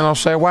mean. And then I'll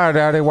say, why,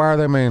 Daddy? Why are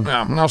they mean?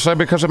 Yeah. And I'll say,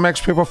 because it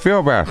makes people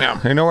feel bad.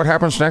 Yeah. You know what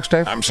happens next,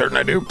 Dave? I'm certain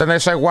I do. Then they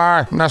say,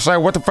 why? And I say,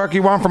 what the fuck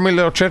you want from me,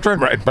 little chitrin?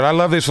 Right. But I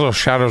love these little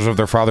shadows of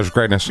their father's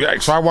greatness.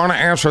 Yikes. So I want to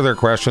answer their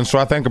questions, so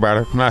I think about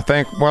it. And I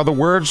think, well, the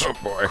words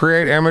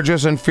create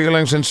images and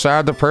feelings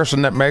inside the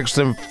person that makes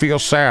them feel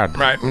sad.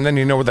 Right. And then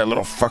you know what that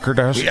little fucker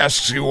does? He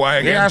asks you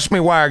why He again. asked me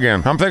why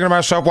again. I'm thinking to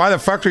myself, why the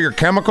fuck do your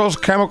chemicals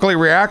chemically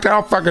react? I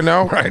don't fucking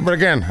know. Right. But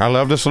again, I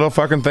love this little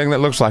fucking thing that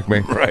looks like me.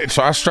 Right.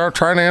 So I start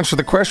trying to answer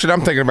the question.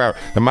 I'm thinking about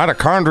the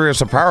mitochondria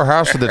is a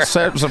powerhouse that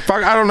says,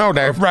 fuck, I don't know,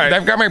 Dave. Right.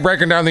 They've got me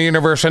breaking down the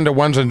universe into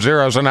ones and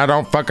zeros, and I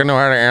don't fucking know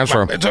how to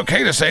answer them. It's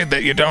okay to say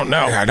that you don't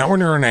know. Yeah, not when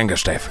you're an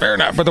Angus, Dave. Fair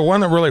enough. But the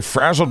one that really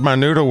frazzled my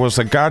noodle was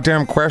the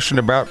goddamn question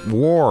about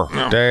war,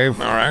 Dave.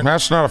 All right.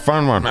 That's not a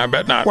fun one. I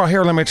bet not. Well,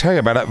 here, let me tell you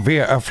about it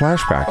via a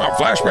flashback. Oh,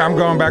 flashback. I'm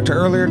going back to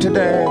earlier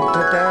today,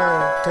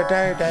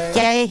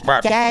 Dave.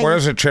 What? What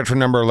is it, Chitrin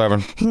number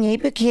 11?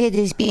 Neighbor kid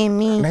is being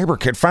mean. Neighbor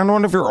kid, find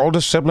one of your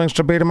oldest siblings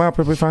to beat him up,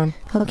 it'll be fine.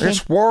 Okay.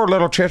 It's war,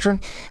 little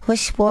Chitrin.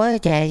 What's war,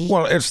 Daddy?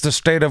 Well, it's the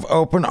state of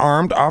open,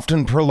 armed,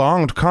 often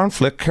prolonged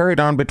conflict carried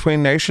on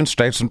between nation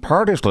states and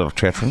parties, little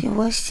Chitrin.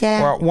 What's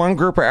that? Well, one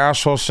group of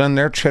assholes send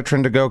their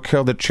Chitrin to go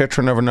kill the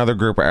Chitrin of another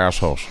group of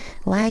assholes.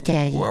 Why,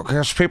 Daddy? Well,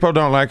 because people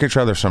don't like each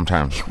other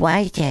sometimes.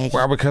 Why, Daddy?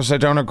 Well, because they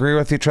don't agree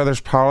with each other's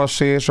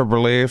policies or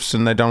beliefs,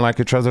 and they don't like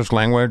each other's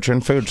language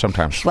and food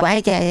sometimes.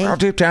 Why, Daddy? Well,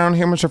 deep down,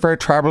 humans are very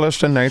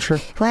tribalist in nature.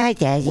 Why,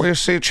 Daddy? Well, you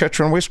see,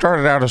 Chitrin, we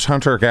started out as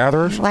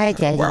hunter-gatherers. Why,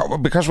 Daddy? Well,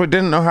 because we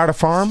didn't know how to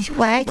farm.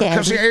 Why,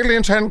 Because the Daddy?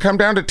 aliens hadn't come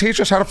down to teach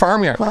us how to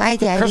farm yet. Why,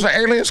 Daddy? Because the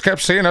aliens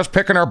kept seeing us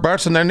picking our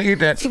butts and then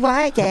eating it.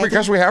 Why, Daddy?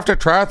 Because we have to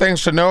try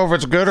things to know if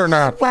it's good or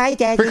not. Why,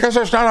 Daddy? Because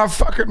there's not a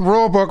fucking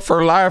rule book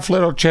for life,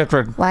 little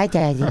Chitrin. Why,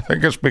 Daddy? I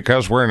think it's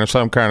because we're in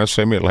some kind of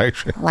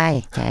simulation.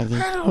 Why, Daddy?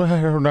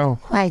 I don't know.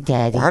 Why,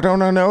 Daddy? Why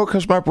don't I know?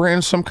 Because my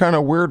brain's some kind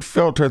of weird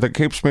filter that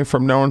keeps me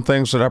from knowing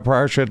things that I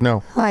probably should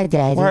know. Why,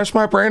 Daddy? Why is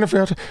my brain a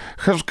filter?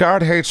 Because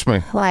God hates me.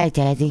 Why,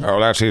 Daddy? Oh,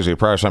 that's easy.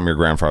 Probably something your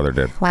grandfather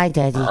did. Why,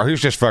 Daddy? Oh,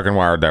 he's just fucking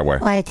wired that way.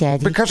 Why,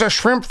 Daddy? Because a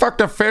shrimp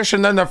fucked a fish,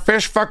 and then the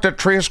fish fucked a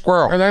tree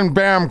squirrel. And then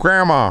bam,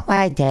 grandma.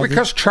 Why, Daddy?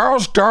 Because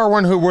Charles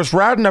Darwin, who was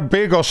riding a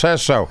beagle,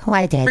 says so.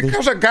 Why, Daddy?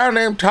 Because a guy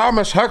named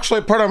Thomas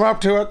Huxley put him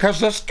up to it, because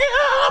the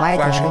Why,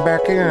 flashing Daddy?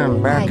 back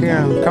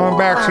in, coming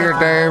back to you,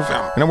 Dave.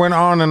 And it went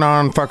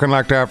on fucking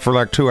like that for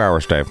like 2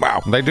 hours, Dave.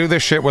 Wow. They do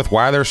this shit with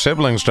why their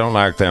siblings don't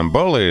like them,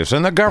 bullies,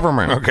 and the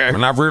government. Okay.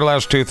 And I've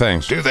realized two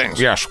things. Two things.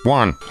 Yes.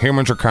 One,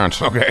 humans are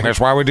cunts. Okay. That's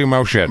why we do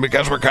most shit.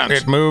 Because we're cunts.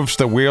 It moves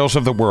the wheels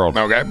of the world.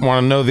 Okay.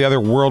 Want to know the other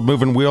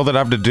world-moving wheel that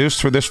I've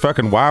deduced through this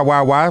fucking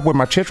why with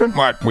my children?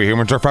 What? We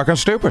humans are fucking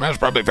stupid. That's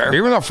probably fair.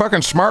 Even the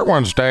fucking smart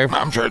ones, Dave.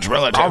 I'm sure it's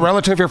relative. I'll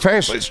relative your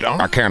face. Please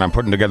don't. I can't. I'm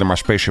putting together my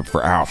spaceship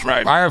for Alf.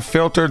 Right. I have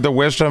filtered the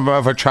wisdom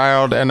of a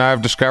child, and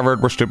I've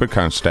discovered we're stupid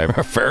cunts, Dave.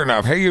 Fair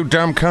enough. Hey, you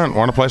dumb cunt.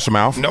 Want to play some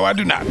Alf? No, I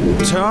do not.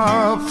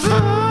 Top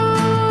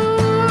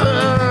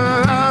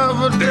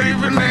 5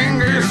 Dave and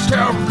Angus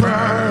Top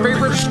 5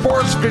 favorite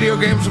sports video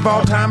games of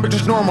all time, but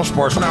just normal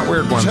sports, not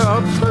weird ones.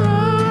 Top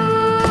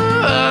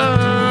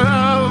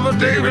 5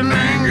 Dave and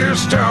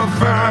Angus Top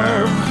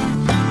 5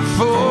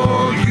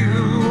 for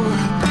you,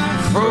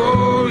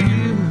 for you.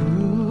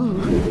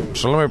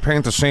 So let me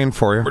paint the scene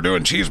for you. We're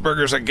doing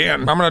cheeseburgers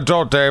again. I'm an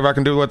adult, Dave. I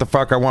can do what the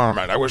fuck I want.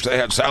 Right, I wish they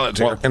had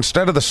salads Well, here.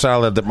 instead of the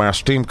salad that my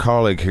esteemed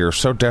colleague here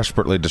so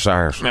desperately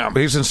desires, Yeah.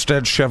 he's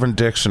instead shoving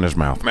dicks in his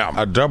mouth. Yeah.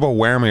 A double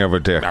whammy of a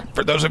dick. Now,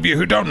 for those of you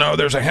who don't know,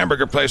 there's a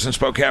hamburger place in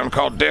Spokane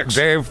called Dick's.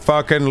 Dave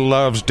fucking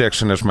loves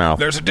dicks in his mouth.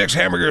 There's a Dick's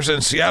Hamburgers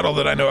in Seattle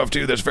that I know of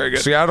too that's very good.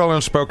 Seattle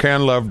and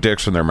Spokane love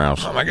dicks in their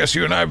mouths. I guess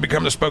you and I have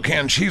become the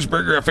Spokane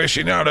cheeseburger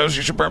aficionados.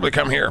 You should probably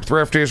come here.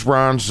 Thrifties,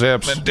 Ron's,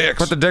 Zips. And Dick's.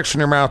 Put the dicks in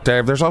your mouth,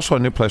 Dave. There's also a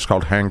new place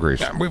called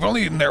Hangry's. Yeah, we've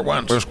only eaten there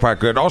once. It was quite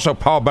good. Also,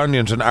 Paul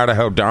Bunyan's in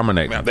Idaho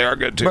dominate. Yeah, they are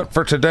good too. But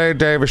for today,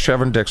 Dave is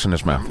shoving dicks in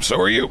his mouth. So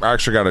are you. I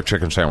actually got a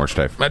chicken sandwich,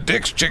 Dave. A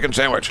Dick's chicken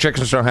sandwich.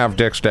 Chickens don't have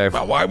dicks, Dave.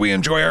 Well, why we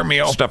enjoy our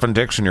meal. Stuffing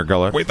dicks in your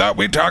gullet. We thought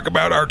we'd talk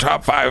about our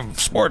top 5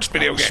 sports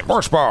video games.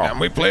 Sportsball. And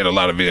we played a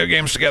lot of video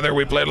games together.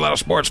 We played a lot of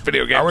sports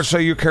video games. I would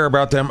say you care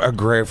about them a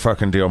great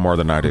fucking deal more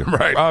than I do.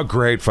 Right. A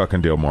great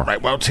fucking deal more.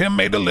 Right, well, Tim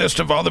made a list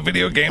of all the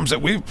video games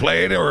that we've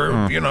played or,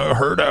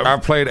 heard of.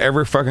 I've played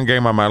every fucking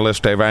game on my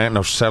list, Dave. I ain't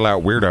no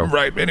sellout weirdo.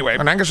 Right, anyway.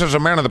 And Angus is a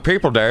man of the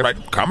people, Dave.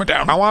 Right, calm it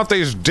down. I want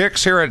these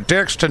dicks here at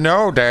Dick's to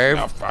know, Dave.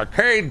 Oh, fuck.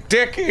 Hey,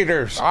 dick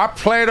eaters. I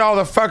played all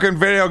the fucking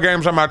video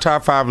games on my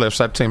top 5 list.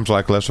 That seems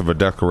like less of a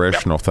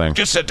declarational thing.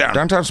 Just sit down.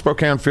 Downtown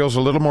Spokane feels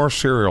a little more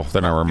serial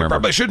than I remember.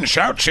 Probably shouldn't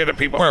shout shit at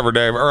people. Whatever,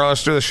 Dave. All right,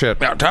 let's do the shit.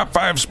 Now, top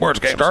 5 sports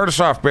games. Start us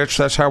off, bitch.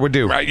 That's how we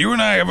do. Right, you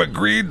and I have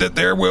agreed that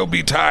there will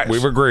be ties.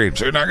 We've agreed.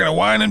 So you're not going to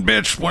whine and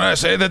bitch when I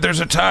say that there's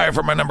a tie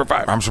for my number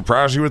 5. I'm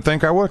surprised you would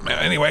think I would.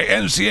 Anyway,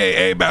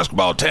 NCAA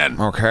basketball 10.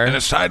 Okay. And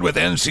it's tied with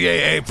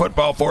NCAA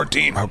football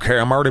 14. Okay,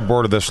 I'm already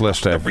bored of this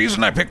list, Dave. The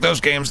reason I picked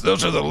those games,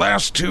 those are the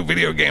last 2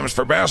 video games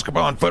for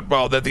basketball and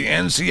football that the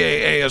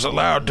NCAA has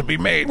allowed to be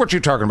made. What you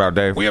talking about,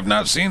 Dave? We have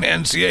not seen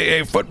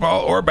NCAA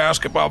football or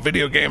basketball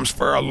video games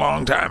for a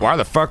long time. Why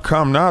the fuck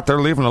come not? They're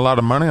leaving a lot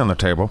of money on the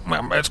table.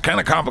 Well, it's kind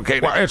of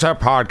complicated. Well, it's a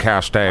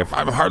podcast, Dave.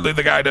 I'm hardly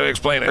the guy to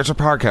explain it. It's a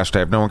podcast,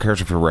 Dave. No one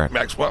cares if you're right.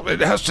 Max, well, it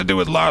has to do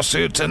with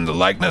lawsuits and the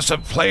likeness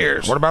of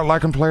players. What about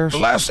liking players? The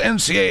last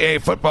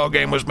NCAA football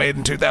game was made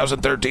in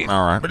 2013.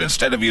 All right. But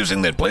instead of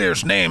using the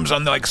players' names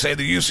on, like, say,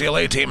 the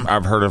UCLA team,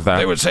 I've heard of that.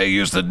 they would say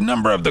use the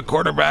number of the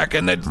quarterback,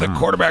 and the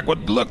quarterback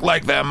would look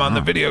like them on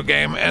the video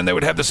game, and they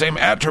would have the same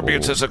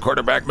attributes as the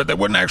quarterback, but they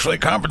wouldn't actually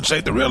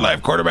compensate the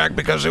real-life quarterback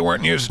because they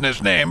weren't using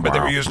his name, but they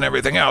were using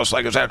everything else,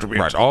 like his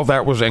attributes. Right, all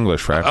that was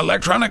English, right?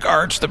 Electronic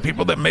Arts, the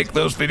people that make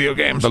those video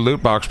games, The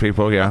loot box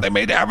people, yeah. they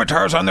made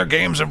avatars on their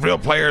games of real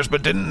players,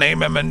 but didn't name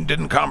them and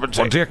didn't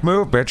compensate. Well, dick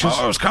move, bitches.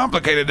 Oh, it was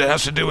complicated. It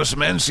has to do with some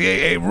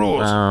NCAA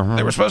rules.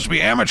 They were supposed to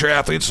be amateur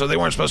athletes, so they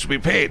weren't supposed to be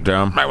paid.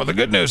 Dumb. Right, well, the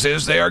good news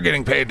is they are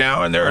getting paid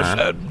now, and there's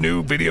a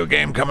new video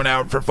game coming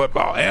out for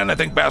football, and I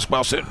think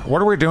basketball soon.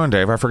 What are we doing,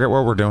 Dave? I forget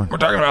what we're doing. We're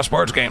talking about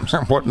sports games.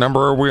 What number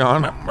are we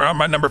on? We're on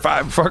my number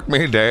 5. Fuck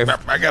me, Dave.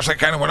 I guess I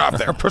kind of went off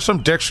there. Put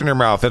some dicks in your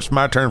mouth. It's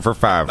my turn for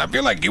 5. I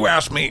feel like you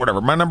asked me.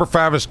 Whatever. My number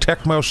 5 is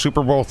Tecmo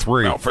Super Bowl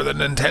 3. No, for the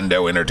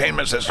Nintendo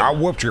Entertainment System. I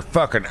whooped your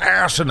fucking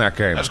ass in that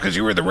game. That's because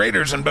you were the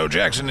Raiders and Bo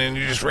Jackson, and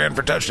you just ran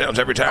for touchdowns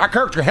every time. I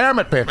kirked your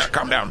helmet, bitch.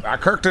 Calm down. I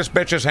kirked this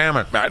bitch's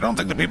helmet. I don't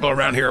think the people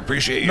around here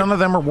appreciate you. None of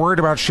them are worried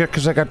about shit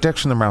because they got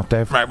dicks in their mouth,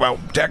 Dave. Right, well,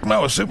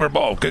 Tecmo, Super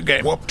Bowl, good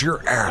game. Whooped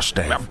your ass,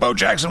 Dave. Now, Bo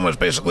Jackson was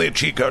basically a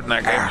cheat code in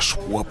that game. Ass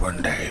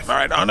whooping, Dave. All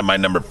right, on to my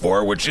number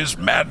 4, which is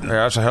Madden. Yeah,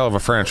 that's a hell of a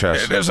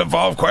franchise. It has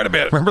evolved quite a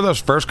bit. Remember those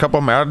first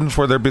couple Maddens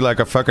where there'd be like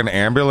a fucking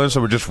ambulance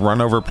that would just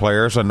run over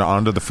players and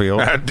onto the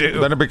field? I do.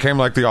 Then it became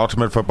like the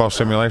ultimate football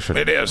simulation.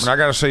 It is. And I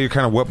gotta say, you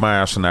kind of whooped my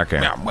ass in that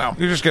game. Yeah, well,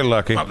 You just get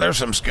lucky. well, there's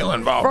some skill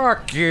involved.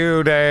 Fuck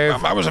you,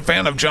 Dave. I was a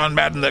fan of John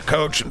Madden, the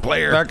coach and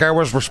player. That guy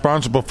was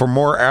responsible for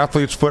more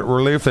athlete's foot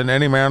relief than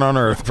any man on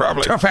earth.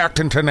 Probably. Tough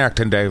acting,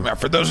 Dave. Now,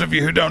 for those of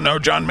you who don't know,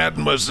 John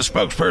Madden was the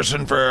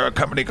spokesperson for a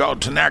company called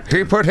Tenact.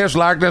 He put his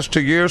likeness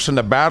to use in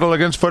the battle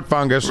against foot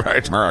fungus.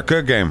 Right. All right,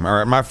 good game. All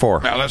right, my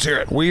 4. Now, let's hear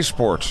it. Wii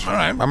Sports. All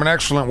right. I'm an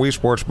excellent Wii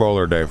Sports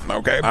bowler, Dave.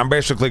 Okay. I'm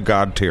basically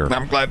God tier.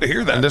 I'm glad to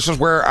hear that. And this is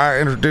where I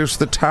introduced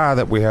the tie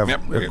that we have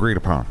Yep. agreed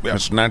upon. Yep.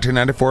 It's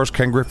 1994's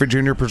Ken Griffey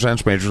Jr.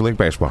 presents Major League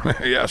Baseball.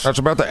 Yes. That's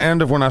about the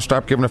end of when I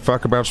stopped giving a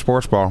fuck about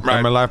sports ball. Right.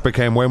 And my life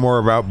became way more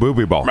about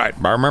booby ball. Right.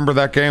 I remember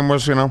that game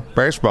was,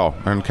 baseball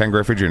and Ken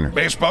Griffey Jr.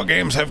 Baseball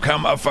games have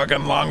come a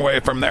fucking long way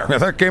from there. Yeah,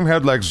 that game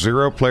had like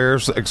 0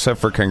 players except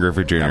for Ken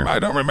Griffey Jr. I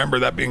don't remember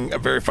that being a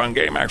very fun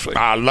game, actually.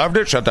 I loved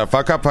it. Shut the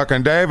fuck up,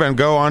 fucking Dave, and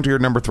go on to your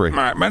number 3. All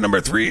right, my number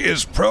 3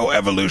 is Pro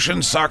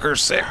Evolution Soccer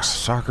 6.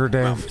 Soccer,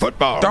 Dave.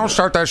 Football. Don't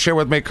start that shit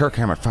with me, Kirk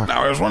Hammett. Fuck.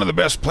 Now, it was one of the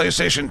best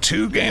PlayStation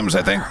 2 games,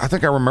 I think. I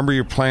think I remember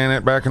you playing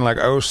it back in like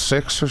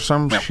 06 or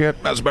some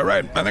shit. That's about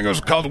right. I think it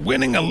was called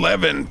Winning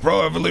 11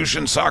 Pro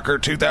Evolution Soccer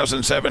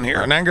 2007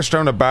 here. And Angus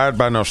don't abide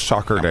by no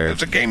soccer, Dave.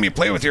 It's a game you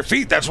play with your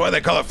feet. That's why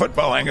they call it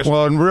football, Angus.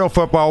 Well, in real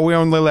football, we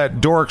only let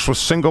dorks with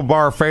single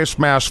bar face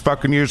masks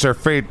fucking use their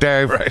feet,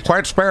 Dave. Right.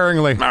 Quite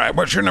sparingly. All right,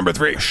 what's your number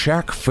 3?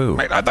 Shaq Fu.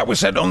 Wait, I thought we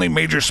said only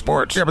major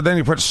sports. Yeah, but then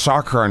you put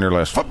soccer on your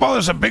list. Football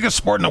is the biggest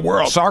sport in the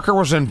world. Soccer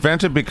was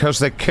invented because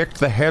they kicked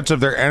the heads of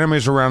their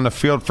enemies around the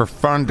field for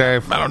fun,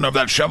 Dave. I don't know if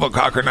that's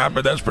shovelcock or not,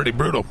 but that's pretty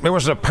brutal. It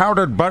was a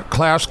powdered butt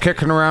class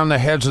kicking around the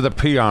heads of the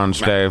peons,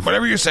 Dave.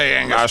 Whatever you say,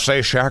 Angus. I say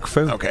Shaq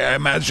Fu. Okay, I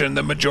imagine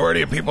the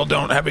majority of people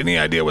don't have any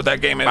idea what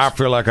that game is. I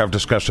feel like I've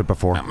discussed it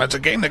before. It's a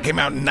game that came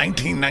out in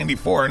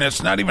 1994, and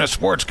it's not even a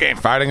sports game.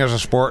 Fighting is a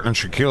sport, and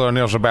Shaquille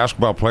O'Neal's a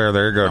basketball player.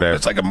 There you go, Dave.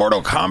 It's like a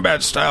Mortal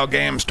Kombat style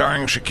game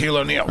starring Shaquille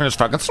O'Neal. It's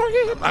fucking sweet.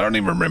 I don't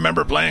even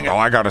remember playing it. Oh,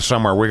 I got it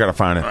somewhere. We got to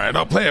find it. All right,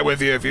 I'll play it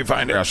with you if you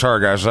find it. Yeah,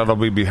 sorry, guys. That'll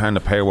be behind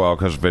the paywall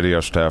because video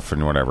stuff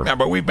and whatever. Yeah,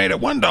 but we've made it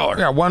 $1.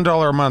 Yeah,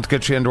 $1 a month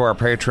gets you into our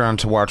Patreon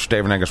to watch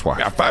Dave and Angus watch.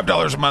 Yeah,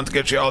 $5 a month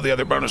gets you all the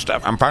other bonus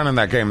stuff. I'm finding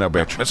that game, though,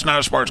 bitch. It's not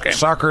a sports game.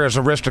 Soccer is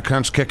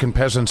aristocrats kicking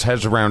peasants'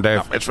 heads around,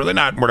 Dave. No, it's really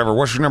not. Whatever.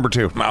 What's your number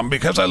 2?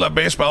 Because I love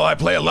baseball, I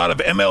play a lot of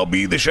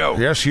MLB The Show.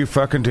 Yes, you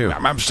fucking do.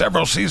 I'm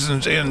several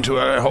seasons into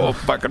a whole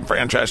fucking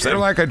franchise thing. You're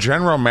like a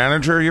general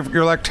manager.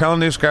 You're like telling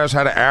these guys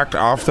how to act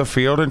off the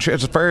field and shit.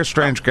 It's a very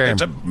strange game.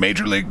 It's a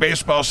Major League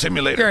Baseball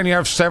simulator. Yeah, and you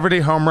have 70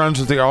 home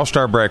runs at the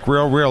All-Star break.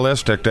 Real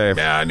realistic, Dave.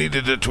 Yeah, I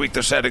needed to tweak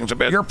the settings a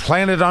bit. You're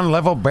playing it on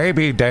level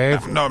baby,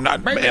 Dave. No, I'm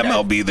not.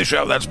 MLB The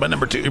Show, that's my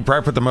number 2. You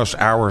probably put the most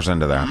hours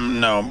into that.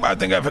 No, I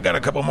think I've got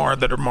a couple more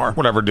that are more.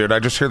 Whatever, dude. I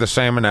just hear the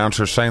same same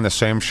announcer saying the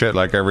same shit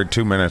like every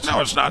 2 minutes.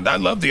 No, it's not. I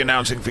love the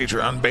announcing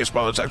feature on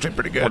baseball. It's actually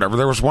pretty good. Whatever.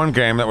 There was one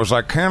game that was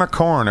like can of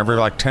corn every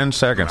like 10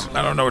 seconds.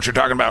 I don't know what you're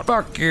talking about.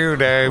 Fuck you,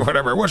 Dave.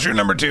 Whatever. What's your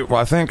number 2? Well,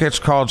 I think it's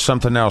called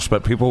something else,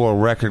 but people will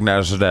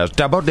recognize it as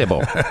Double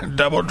Dibble.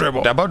 Double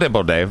Dribble. Double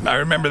Dibble, Dave. I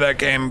remember that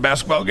game.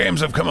 Basketball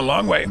games have come a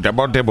long way.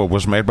 Double Dibble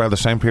was made by the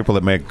same people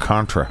that made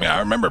Contra. Yeah, I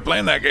remember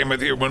playing that game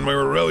with you when we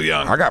were real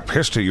young. I got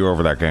pissed at you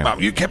over that game.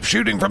 You kept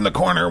shooting from the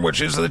corner, which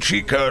is the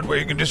cheat code where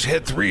you can just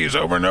hit threes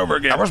over and over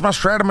again. That was my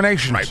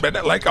Strataminations. Right,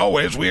 but like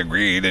always, we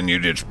agreed and you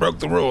just broke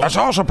the rules. That's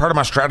also part of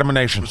my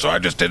Strataminations. So I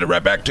just did it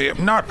right back to you.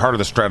 Not part of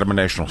the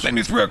Strataminations. Then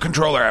you threw a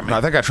controller at me. No,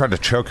 I think I tried to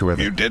choke you with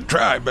it. You did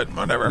try, but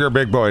whatever. You're a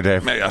big boy,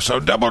 Dave. Yeah, so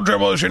Double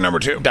Dribble is your number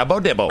 2. Double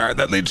Dibble. All right,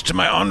 that leads to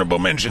my honorable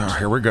mentions. Oh,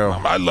 here we go.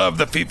 I love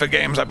the FIFA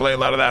games. I play a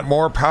lot of that.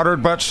 More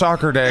powdered butt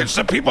soccer, Dave. It's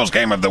the people's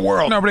game of the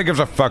world. Nobody gives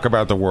a fuck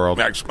about the world.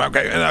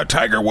 Okay, and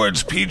Tiger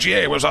Woods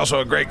PGA was also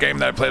a great game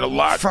that I played a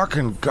lot.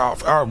 Fucking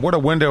golf. Oh, what a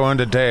window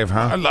into Dave,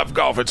 huh? I love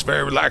golf. It's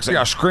very relaxing.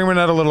 Yeah, screaming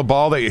at a little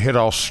ball that you hit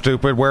all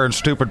stupid, wearing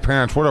stupid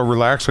pants. What a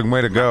relaxing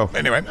way to go.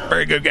 Anyway,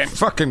 very good game.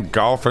 Fucking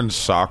golf and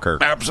soccer.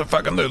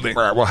 Abso-fucking-lutely.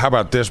 All right, well, how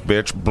about this,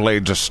 bitch?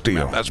 Blades of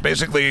Steel. That's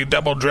basically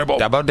Double Dribble.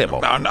 Double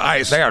Dibble. On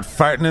ice. They had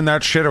fighting in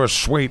that shit. It was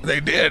sweet. They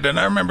did, and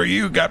I remember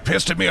you got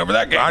pissed at me over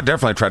that game. I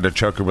definitely tried to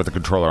choke you with a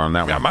controller on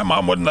that Yeah, one. my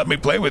mom wouldn't let me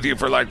play with you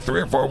for like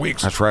 3 or 4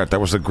 weeks. That's right. That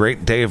was the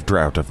Great Dave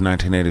Drought of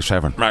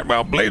 1987. Right,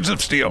 well, Blades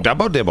of Steel.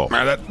 Double Dibble.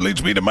 Right, that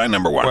leads me to my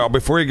number 1. Well,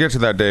 before you get to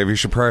that, Dave, you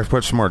should probably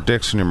put some more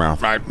dicks in your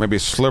mouth. Right. Maybe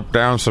slip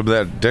down some of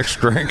that dick's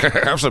drink.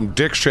 Have some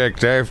dick shake,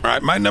 Dave.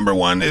 Right, my number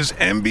 1 is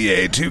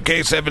NBA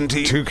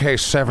 2K17.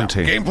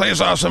 2K17. Gameplay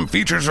is awesome.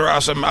 Features are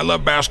awesome. I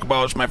love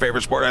basketball. It's my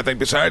favorite sport, I think,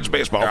 besides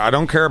baseball. I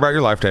don't care about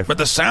your life, Dave. But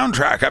the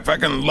soundtrack, I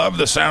fucking love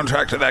the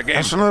soundtrack to that game.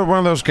 That's another one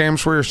of those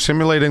games where you're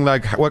simulating,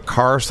 like, what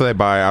cars do they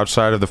buy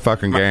outside of the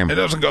fucking game. It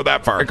doesn't go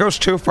that far. It goes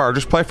too far.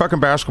 Just play fucking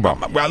basketball.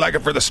 Well, I like it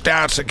for the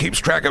stats. It keeps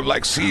track of,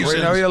 like, seasons.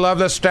 We know you love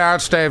the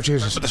stats, Dave.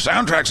 Jesus. But the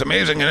soundtrack's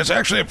amazing, and it's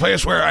actually a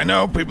place where I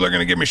know people are going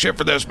to give me shit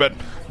for this, but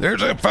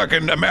there's a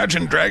fucking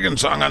Imagine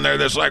Dragons song on there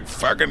that's, like,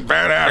 fucking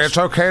badass. It's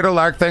okay to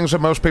like things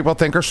that most people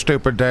think are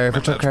stupid, Dave.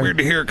 It's okay. It's weird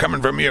to hear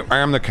coming from you. I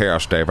am the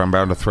chaos, Dave. I'm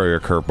bound to throw you a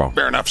curveball.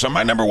 Fair enough. So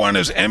my number 1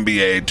 is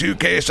NBA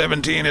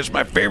 2K17. It's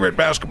my favorite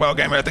basketball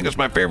game. I think it's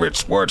my favorite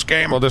sports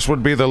game. Well, this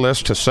would be the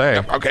list to say.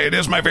 Okay, it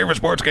is my favorite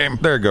sports game.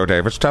 There you go,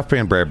 Dave. It's tough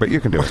being brave, but you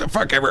can do it. What the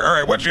fuck ever. All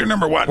right, what's your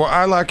number 1? Well,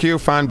 I, like you,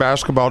 find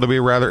basketball to be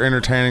rather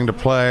entertaining to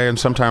play and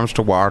sometimes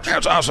to watch.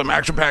 That's awesome.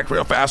 Action-packed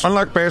real fast.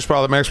 Unlike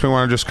baseball, that makes me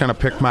want to just kind of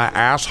pick my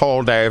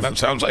asshole, Dave. That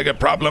sounds like a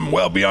problem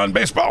well beyond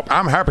baseball.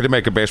 I'm happy to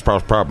make a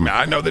baseball's problem.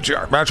 I know that you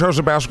are. I chose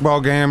a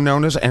basketball game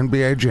known as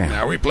NBA Jam.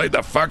 Now, we played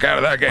the fuck out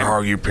of that game.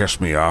 Oh, you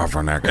pissed me off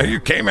on that game. You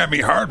came at me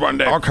hard one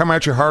day. I'll come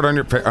at you hard on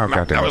your... Oh,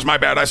 goddamn. That was my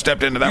bad. I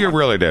stepped into that You one.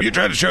 really did. You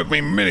tried to choke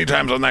me many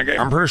times on that game.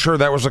 I'm pretty sure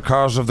that was the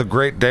cause of the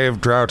Great Dave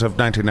Drought of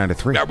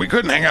 1993. Yeah, we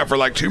couldn't hang out for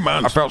like 2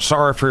 months. I felt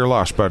sorry for your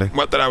loss, buddy.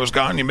 What, that I was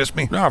gone? You missed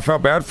me? No, I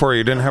felt bad for you.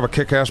 You didn't have a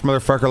kick-ass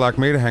motherfucker like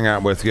me to hang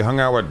out with. You hung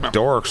out with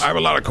dorks. I have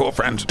a lot of cool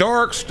friends.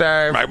 Dorks,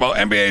 Dave. Right, well,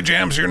 NBA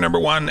Jam's your number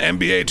 1.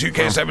 NBA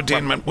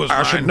 2K17 was I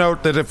mine. should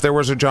note that if there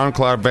was a John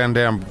Claude Van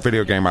Damme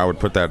video game, I would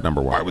put that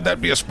number 1. Why would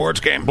that be a sports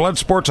game?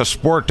 Bloodsport's a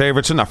sport, Dave.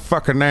 It's in the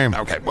fucking name.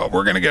 Okay, well,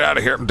 we're going to get out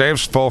of here.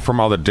 Dave's full from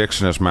all the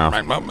dicks in his mouth.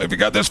 Right, well, if you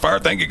got this far,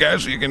 thank you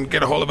guys. You can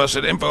get a hold of us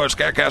at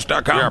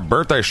info@scatcast.com. Yeah,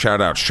 birthday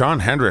shout-out. Sean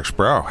Hendricks,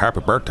 bro. Happy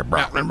birthday,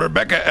 bro. And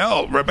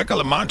Rebecca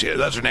Lamontia,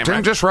 that's her name, Tim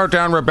right? just wrote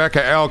down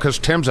Rebecca L. because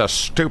Tim's a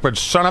stupid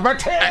son of a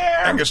Tim.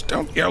 Angus,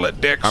 don't yell at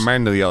dicks. I'm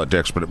into yell at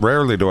dicks, but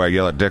rarely do I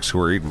yell at dicks who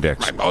are eating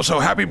dicks. Right, also,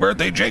 happy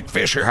birthday, Jake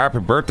Fisher. Happy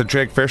birthday,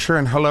 Jake Fisher,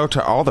 and hello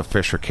to all the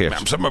Fisher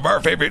kids. Some of our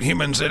favorite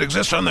humans that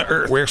exist on the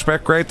earth. We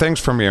expect great things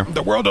from you.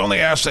 The world only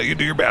asks that you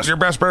do your best. Your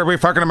best better be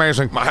fucking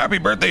amazing. My happy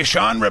birthday,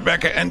 Sean,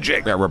 Rebecca, and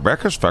Jake. Yeah,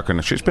 Rebecca's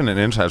fucking... She's been an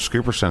inside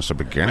scooper since the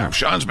beginning.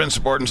 Sean's been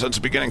supporting since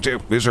the beginning, too.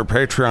 These are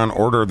Patreon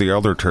Order of the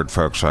Elder Turd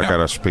folks, so I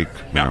gotta speak,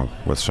 you Yeah. know,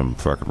 with some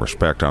fucking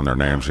respect on their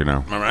names, you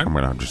know. All right. I'm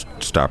gonna just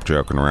stop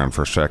joking around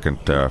for a second.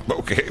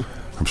 Okay.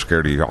 I'm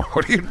scared of y'all.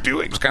 What are you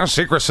doing? It's kind of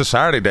secret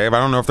society, Dave. I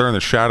don't know if they're in the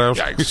shadows.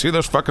 Yikes. You see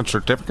those fucking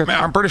certificates?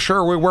 Yeah. I'm pretty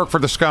sure we work for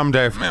the scum,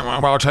 Dave. Yeah,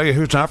 well. I'll tell you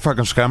who's not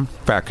fucking scum.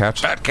 Fat cats.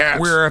 Fat cats.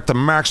 We're at the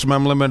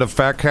maximum limit of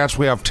fat cats.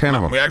 We have 10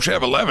 of them. We actually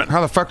have 11. How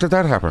the fuck did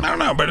that happen? I don't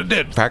know, but it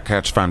did. Fat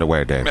cats find a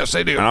way, Dave. Yes,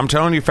 they do. And I'm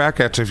telling you, fat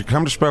cats, if you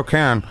come to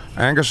Spokane,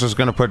 Angus is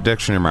going to put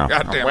dicks in your mouth.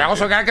 God damn We it.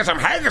 also got to get some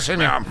haggis in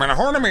you. And a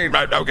horn of meat.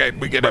 Right, okay,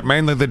 we get But it.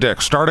 mainly the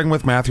dick, starting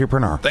with Matthew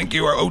Pernar. Thank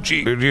you, our OG.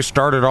 Dude, you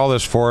started all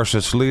this for us.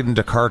 It's leading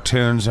to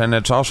cartoons, and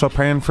it's also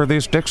paying for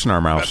these dicks in our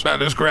mouths.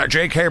 That is correct.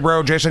 J.K.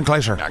 bro, Jason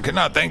Glaser. I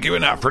cannot thank you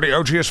enough. Pretty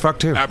OG as fuck,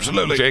 too.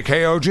 Absolutely.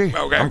 JKOG.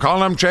 Okay. I'm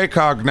calling him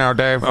J-Cog now,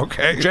 Dave.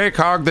 Okay.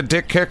 J-Cog, the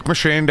dick kick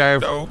machine,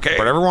 Dave. Okay.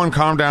 But everyone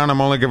calm down.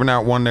 I'm only giving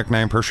out one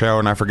nickname per show,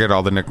 and I forget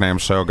all the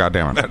nicknames, so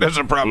goddamn it. That is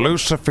a problem.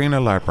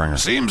 Lucifina Lightbringer.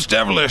 Seems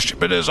devilish,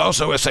 but is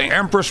also a saint.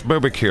 Empress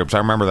Booby Cubes. I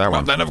remember that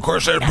one. Then, of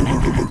course, there's...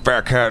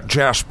 Fat Cat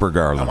Jasper I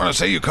Garland. want to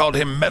say you called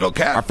him Metal I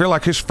Cat. feel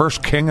like he's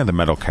first king of the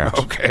metal cats.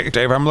 Okay.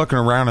 Dave, I'm looking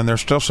around, and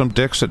there's still some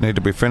dicks that need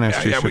to be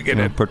finished. Yeah, we get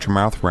did. Put your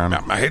mouth around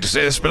it. I hate to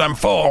say this, but I'm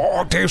full.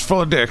 Oh, Dave's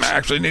full of dicks. I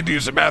actually need to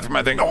use the bathroom,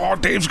 I think. Oh,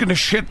 Dave's gonna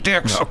shit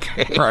dicks.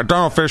 Okay. All right,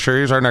 Donald Fisher,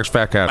 he's our next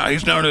fat cat.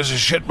 He's known as a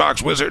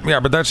shitbox wizard. Yeah,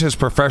 but that's his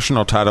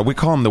professional title. We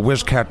call him the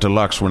Whiz Cat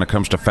Deluxe when it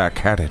comes to fat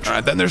cattage. All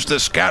right, then there's the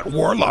Scat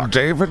Warlock.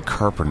 David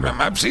Carpenter.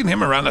 I've seen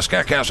him around the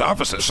SKATCAST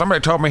offices.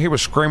 Somebody told me he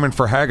was screaming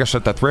for haggis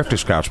at the Thrifty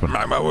Scotsman.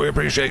 Well, we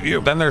appreciate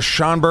you. Then there's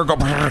Sean Burgle.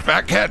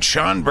 Fat cat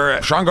Sean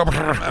Burrett. Sean go.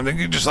 I think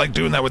you just like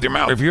doing that with your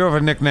mouth. If you have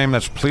a nickname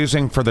that's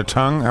pleasing for the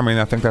tongue, I mean,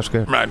 I think that's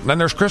good. Right. Then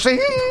there's Chrissy.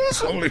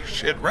 Holy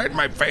shit, right in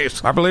my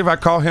face. I believe I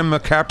call him the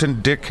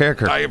Captain Dick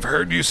Kicker. I have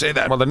heard you say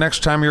that. Well, the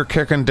next time you're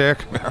kicking dick,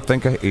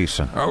 think of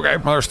Eason. Okay.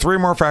 Well, there's 3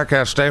 more fat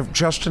cats, Dave.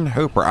 Justin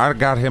Hooper. I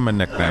got him a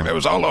nickname. It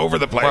was all over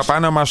the place. Well, if I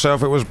know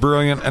myself, it was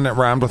brilliant and it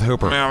rhymed with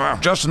Hooper. Yeah,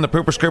 well. Justin the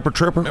Pooper Scooper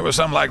Trooper. It was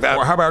something like that.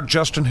 Well, how about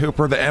Justin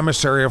Hooper, the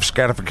emissary of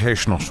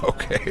scatificationals?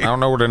 Okay. I don't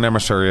know what an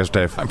emissary is,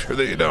 Dave. I'm sure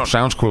that you don't.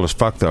 Sounds cool as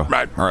fuck, though.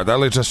 Right. All right, that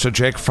leads us to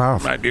Jake Favre.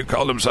 Right, you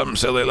called him something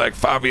silly like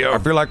Fabio. I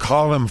feel like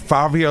calling him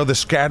Fabio the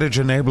Scatage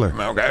Enabler.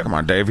 Okay. Come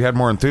on, Dave. You had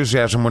more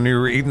enthusiasm when you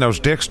were eating those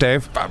dicks,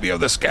 Dave. Fabio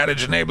the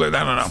Scatage Enabler,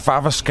 I don't know.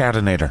 Fava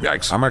Scatinator.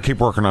 Yikes. I'm going to keep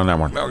working on that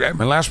one. Okay.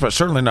 And last but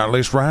certainly not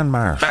least, Ryan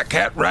Myers. Fat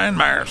cat Ryan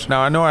Myers.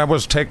 Now, I know I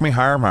was Take Me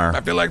Higher Meyer.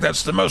 I feel like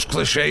that's the most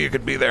cliche you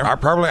could be there. I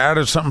probably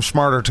added something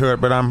smarter to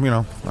it, but I'm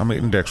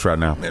eating dicks right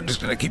now. I'm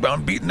just going to keep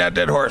on beating that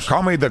dead horse.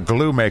 Call me the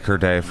glue maker,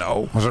 Dave.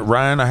 No. Was it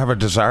Ryan, I have a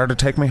desire to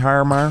take me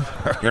higher, Meyer?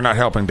 You're not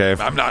helping,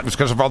 Dave. I'm not. It's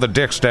because of all the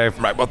dicks, Dave.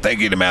 Right, well, thank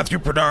you to Matthew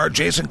Bernard,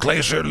 Jason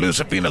Glaser,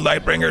 Lucifina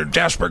Lightbringer,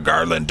 Jasper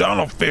Garland,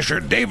 Donald Fisher,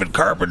 David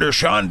Carpenter,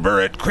 Sean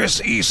Burrett,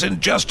 Chris Eason,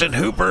 Justin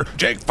Hooper,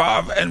 Jake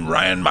Favre, and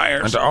Ryan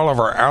Myers. And to all of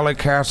our alley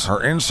cats,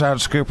 our inside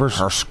scoopers,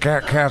 our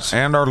scat cats,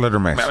 and our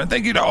littermates. And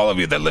thank you to all of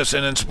you that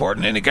listen and support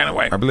in any kind of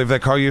way. I believe they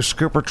call you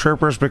Scooper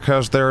Troopers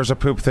because there is a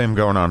poop theme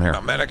going on here.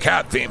 And a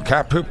cat theme.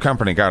 Cat Poop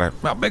Company, got it.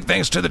 Well, big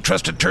thanks to the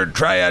Trusted Turd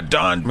Triad,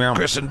 Don,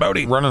 Chris, and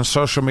Bodie. Running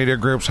social media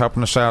groups,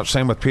 helping us out.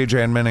 Same with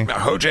PJ and Minnie.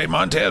 Jose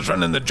Montez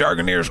running the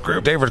Jargoneers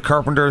group. David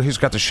Carpenter, he's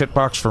got the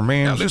shitbox for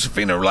memes.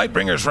 Lucifina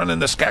Lightbringers running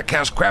the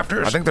SKATCAST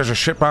Crafters. I think there's a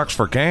shitbox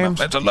for games.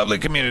 That's a lovely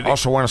community.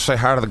 Also want to say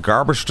hi to the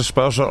garbage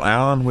disposal.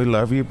 Alan, we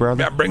love you,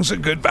 brother. That brings a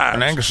good vibe.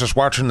 And Angus is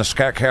watching the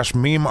SKATCAST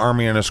meme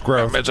army in its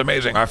growth. It's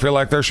amazing. I feel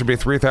like there should be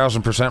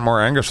 3,000%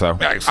 more Angus, though.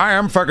 Yikes. I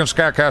am fucking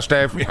SKATCAST,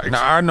 Dave. Yikes.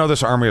 Now, I know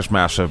this army is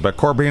massive, but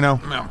Corbino,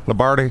 No.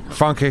 Labardi,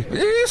 Funky,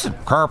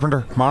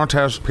 Carpenter,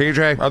 Montez,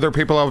 PJ, other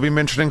people I'll be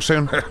mentioning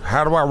soon.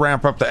 How do I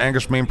ramp up the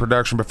Angus meme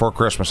production before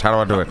Christmas? How do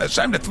I do it? It's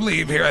time to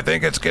leave here. I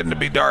think it's getting to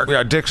be dark.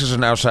 Yeah, Dick's is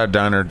an outside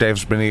diner.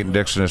 Dave's been eating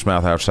dicks in his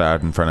mouth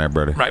outside in front of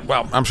everybody. Right,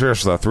 well, I'm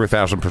serious, though.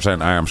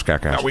 3,000% I am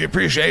SKATCAST. we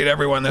appreciate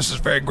everyone. This is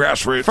very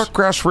grassroots. Fuck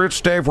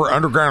grassroots, Dave. We're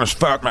underground as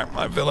fuck.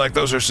 I feel like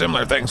those are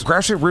similar things.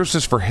 Grassroots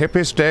is for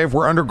hippies, Dave.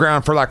 We're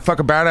underground for like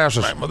fucking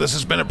badasses. Right, well, this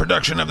has been a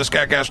production of the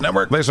SKATCAST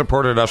Network. They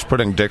supported us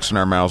putting dicks in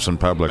our mouths in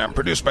public.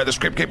 Produced by the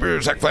Script Keeper,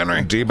 Zach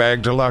Flannery.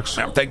 D-Bag Deluxe.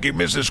 Thank you,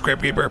 Mrs.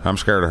 Script Keeper. I'm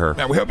scared of her.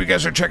 Now, we hope you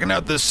guys are checking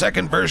out the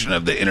second version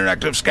of the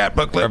interactive scat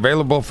booklet.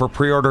 Available for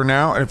pre-order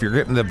now, and if you're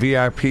getting the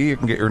VIP, you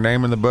can get your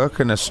name in the book,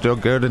 and it's still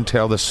good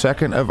until the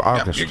 2nd of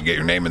August. You can get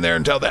your name in there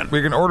until then.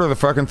 You can order the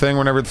fucking thing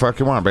whenever the fuck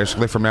you want,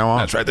 basically, from now on.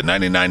 That's right, the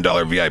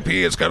 $99 VIP.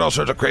 It's got all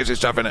sorts of crazy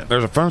stuff in it.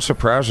 There's a fun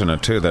surprise in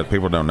it, too, that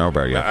people don't know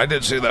about yet. I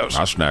did see those.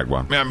 I snagged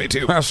one. Yeah, me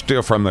too. I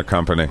steal from the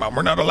company. Well,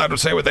 we're not allowed to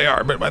say what they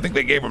are, but I think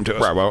they gave them to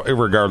us. Right, well,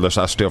 regardless,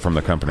 I steal from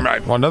the company.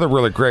 Right. Well, another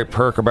really great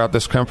perk about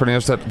this company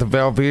is that the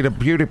Velveeta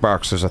beauty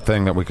box is a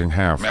thing that we can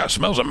have. Yeah, it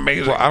smells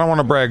amazing. Well, I don't want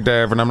to brag,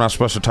 Dave, and I'm not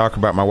supposed to talk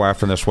about my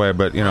wife in this way,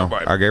 but,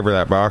 boy. I gave her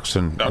that box,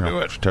 and Don't do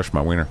it. she touched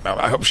my wiener.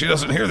 I hope she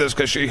doesn't hear this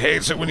because she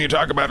hates it when you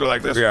talk about her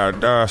like this.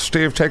 Yeah,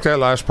 Steve, take that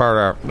last part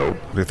out. Nope.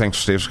 Do you think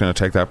Steve's going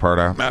to take that part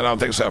out? I don't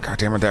think so. God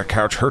damn it, that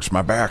couch hurts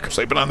my back.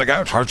 Sleeping on the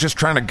couch. I was just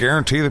trying to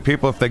guarantee the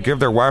people if they give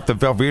their wife the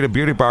Velveeta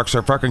beauty box,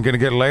 they're fucking going to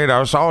get laid. I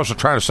was always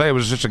trying to say it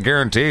was just a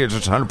guarantee. It's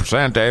just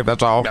 100%, Dave.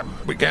 That's all. Yeah,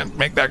 we can't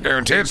make that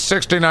guarantee. It's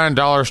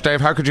 $69,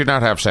 Dave. How could you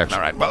not have sex? All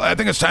right. Well, I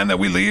think it's time that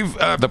we leave.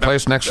 The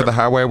place next to the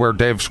highway where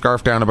Dave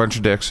scarfed down a bunch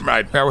of dicks.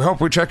 Right. Yeah, we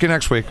hope we check you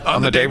next week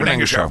On the Dave and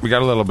Angus Show. We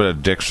got a little bit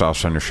of dick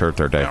sauce on your shirt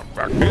there, Dave.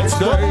 It's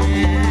Dave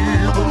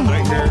and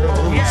Angus.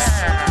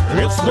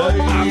 Yeah. It's Dave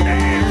and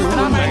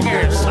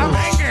Angus. I'm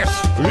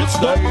Angus. It's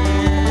Dave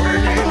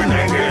and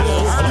Angus.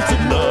 It's the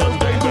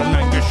Dave and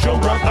Angus Show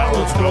right now.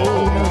 Let's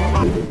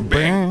go.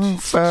 Bing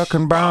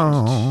fucking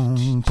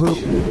bone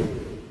poop.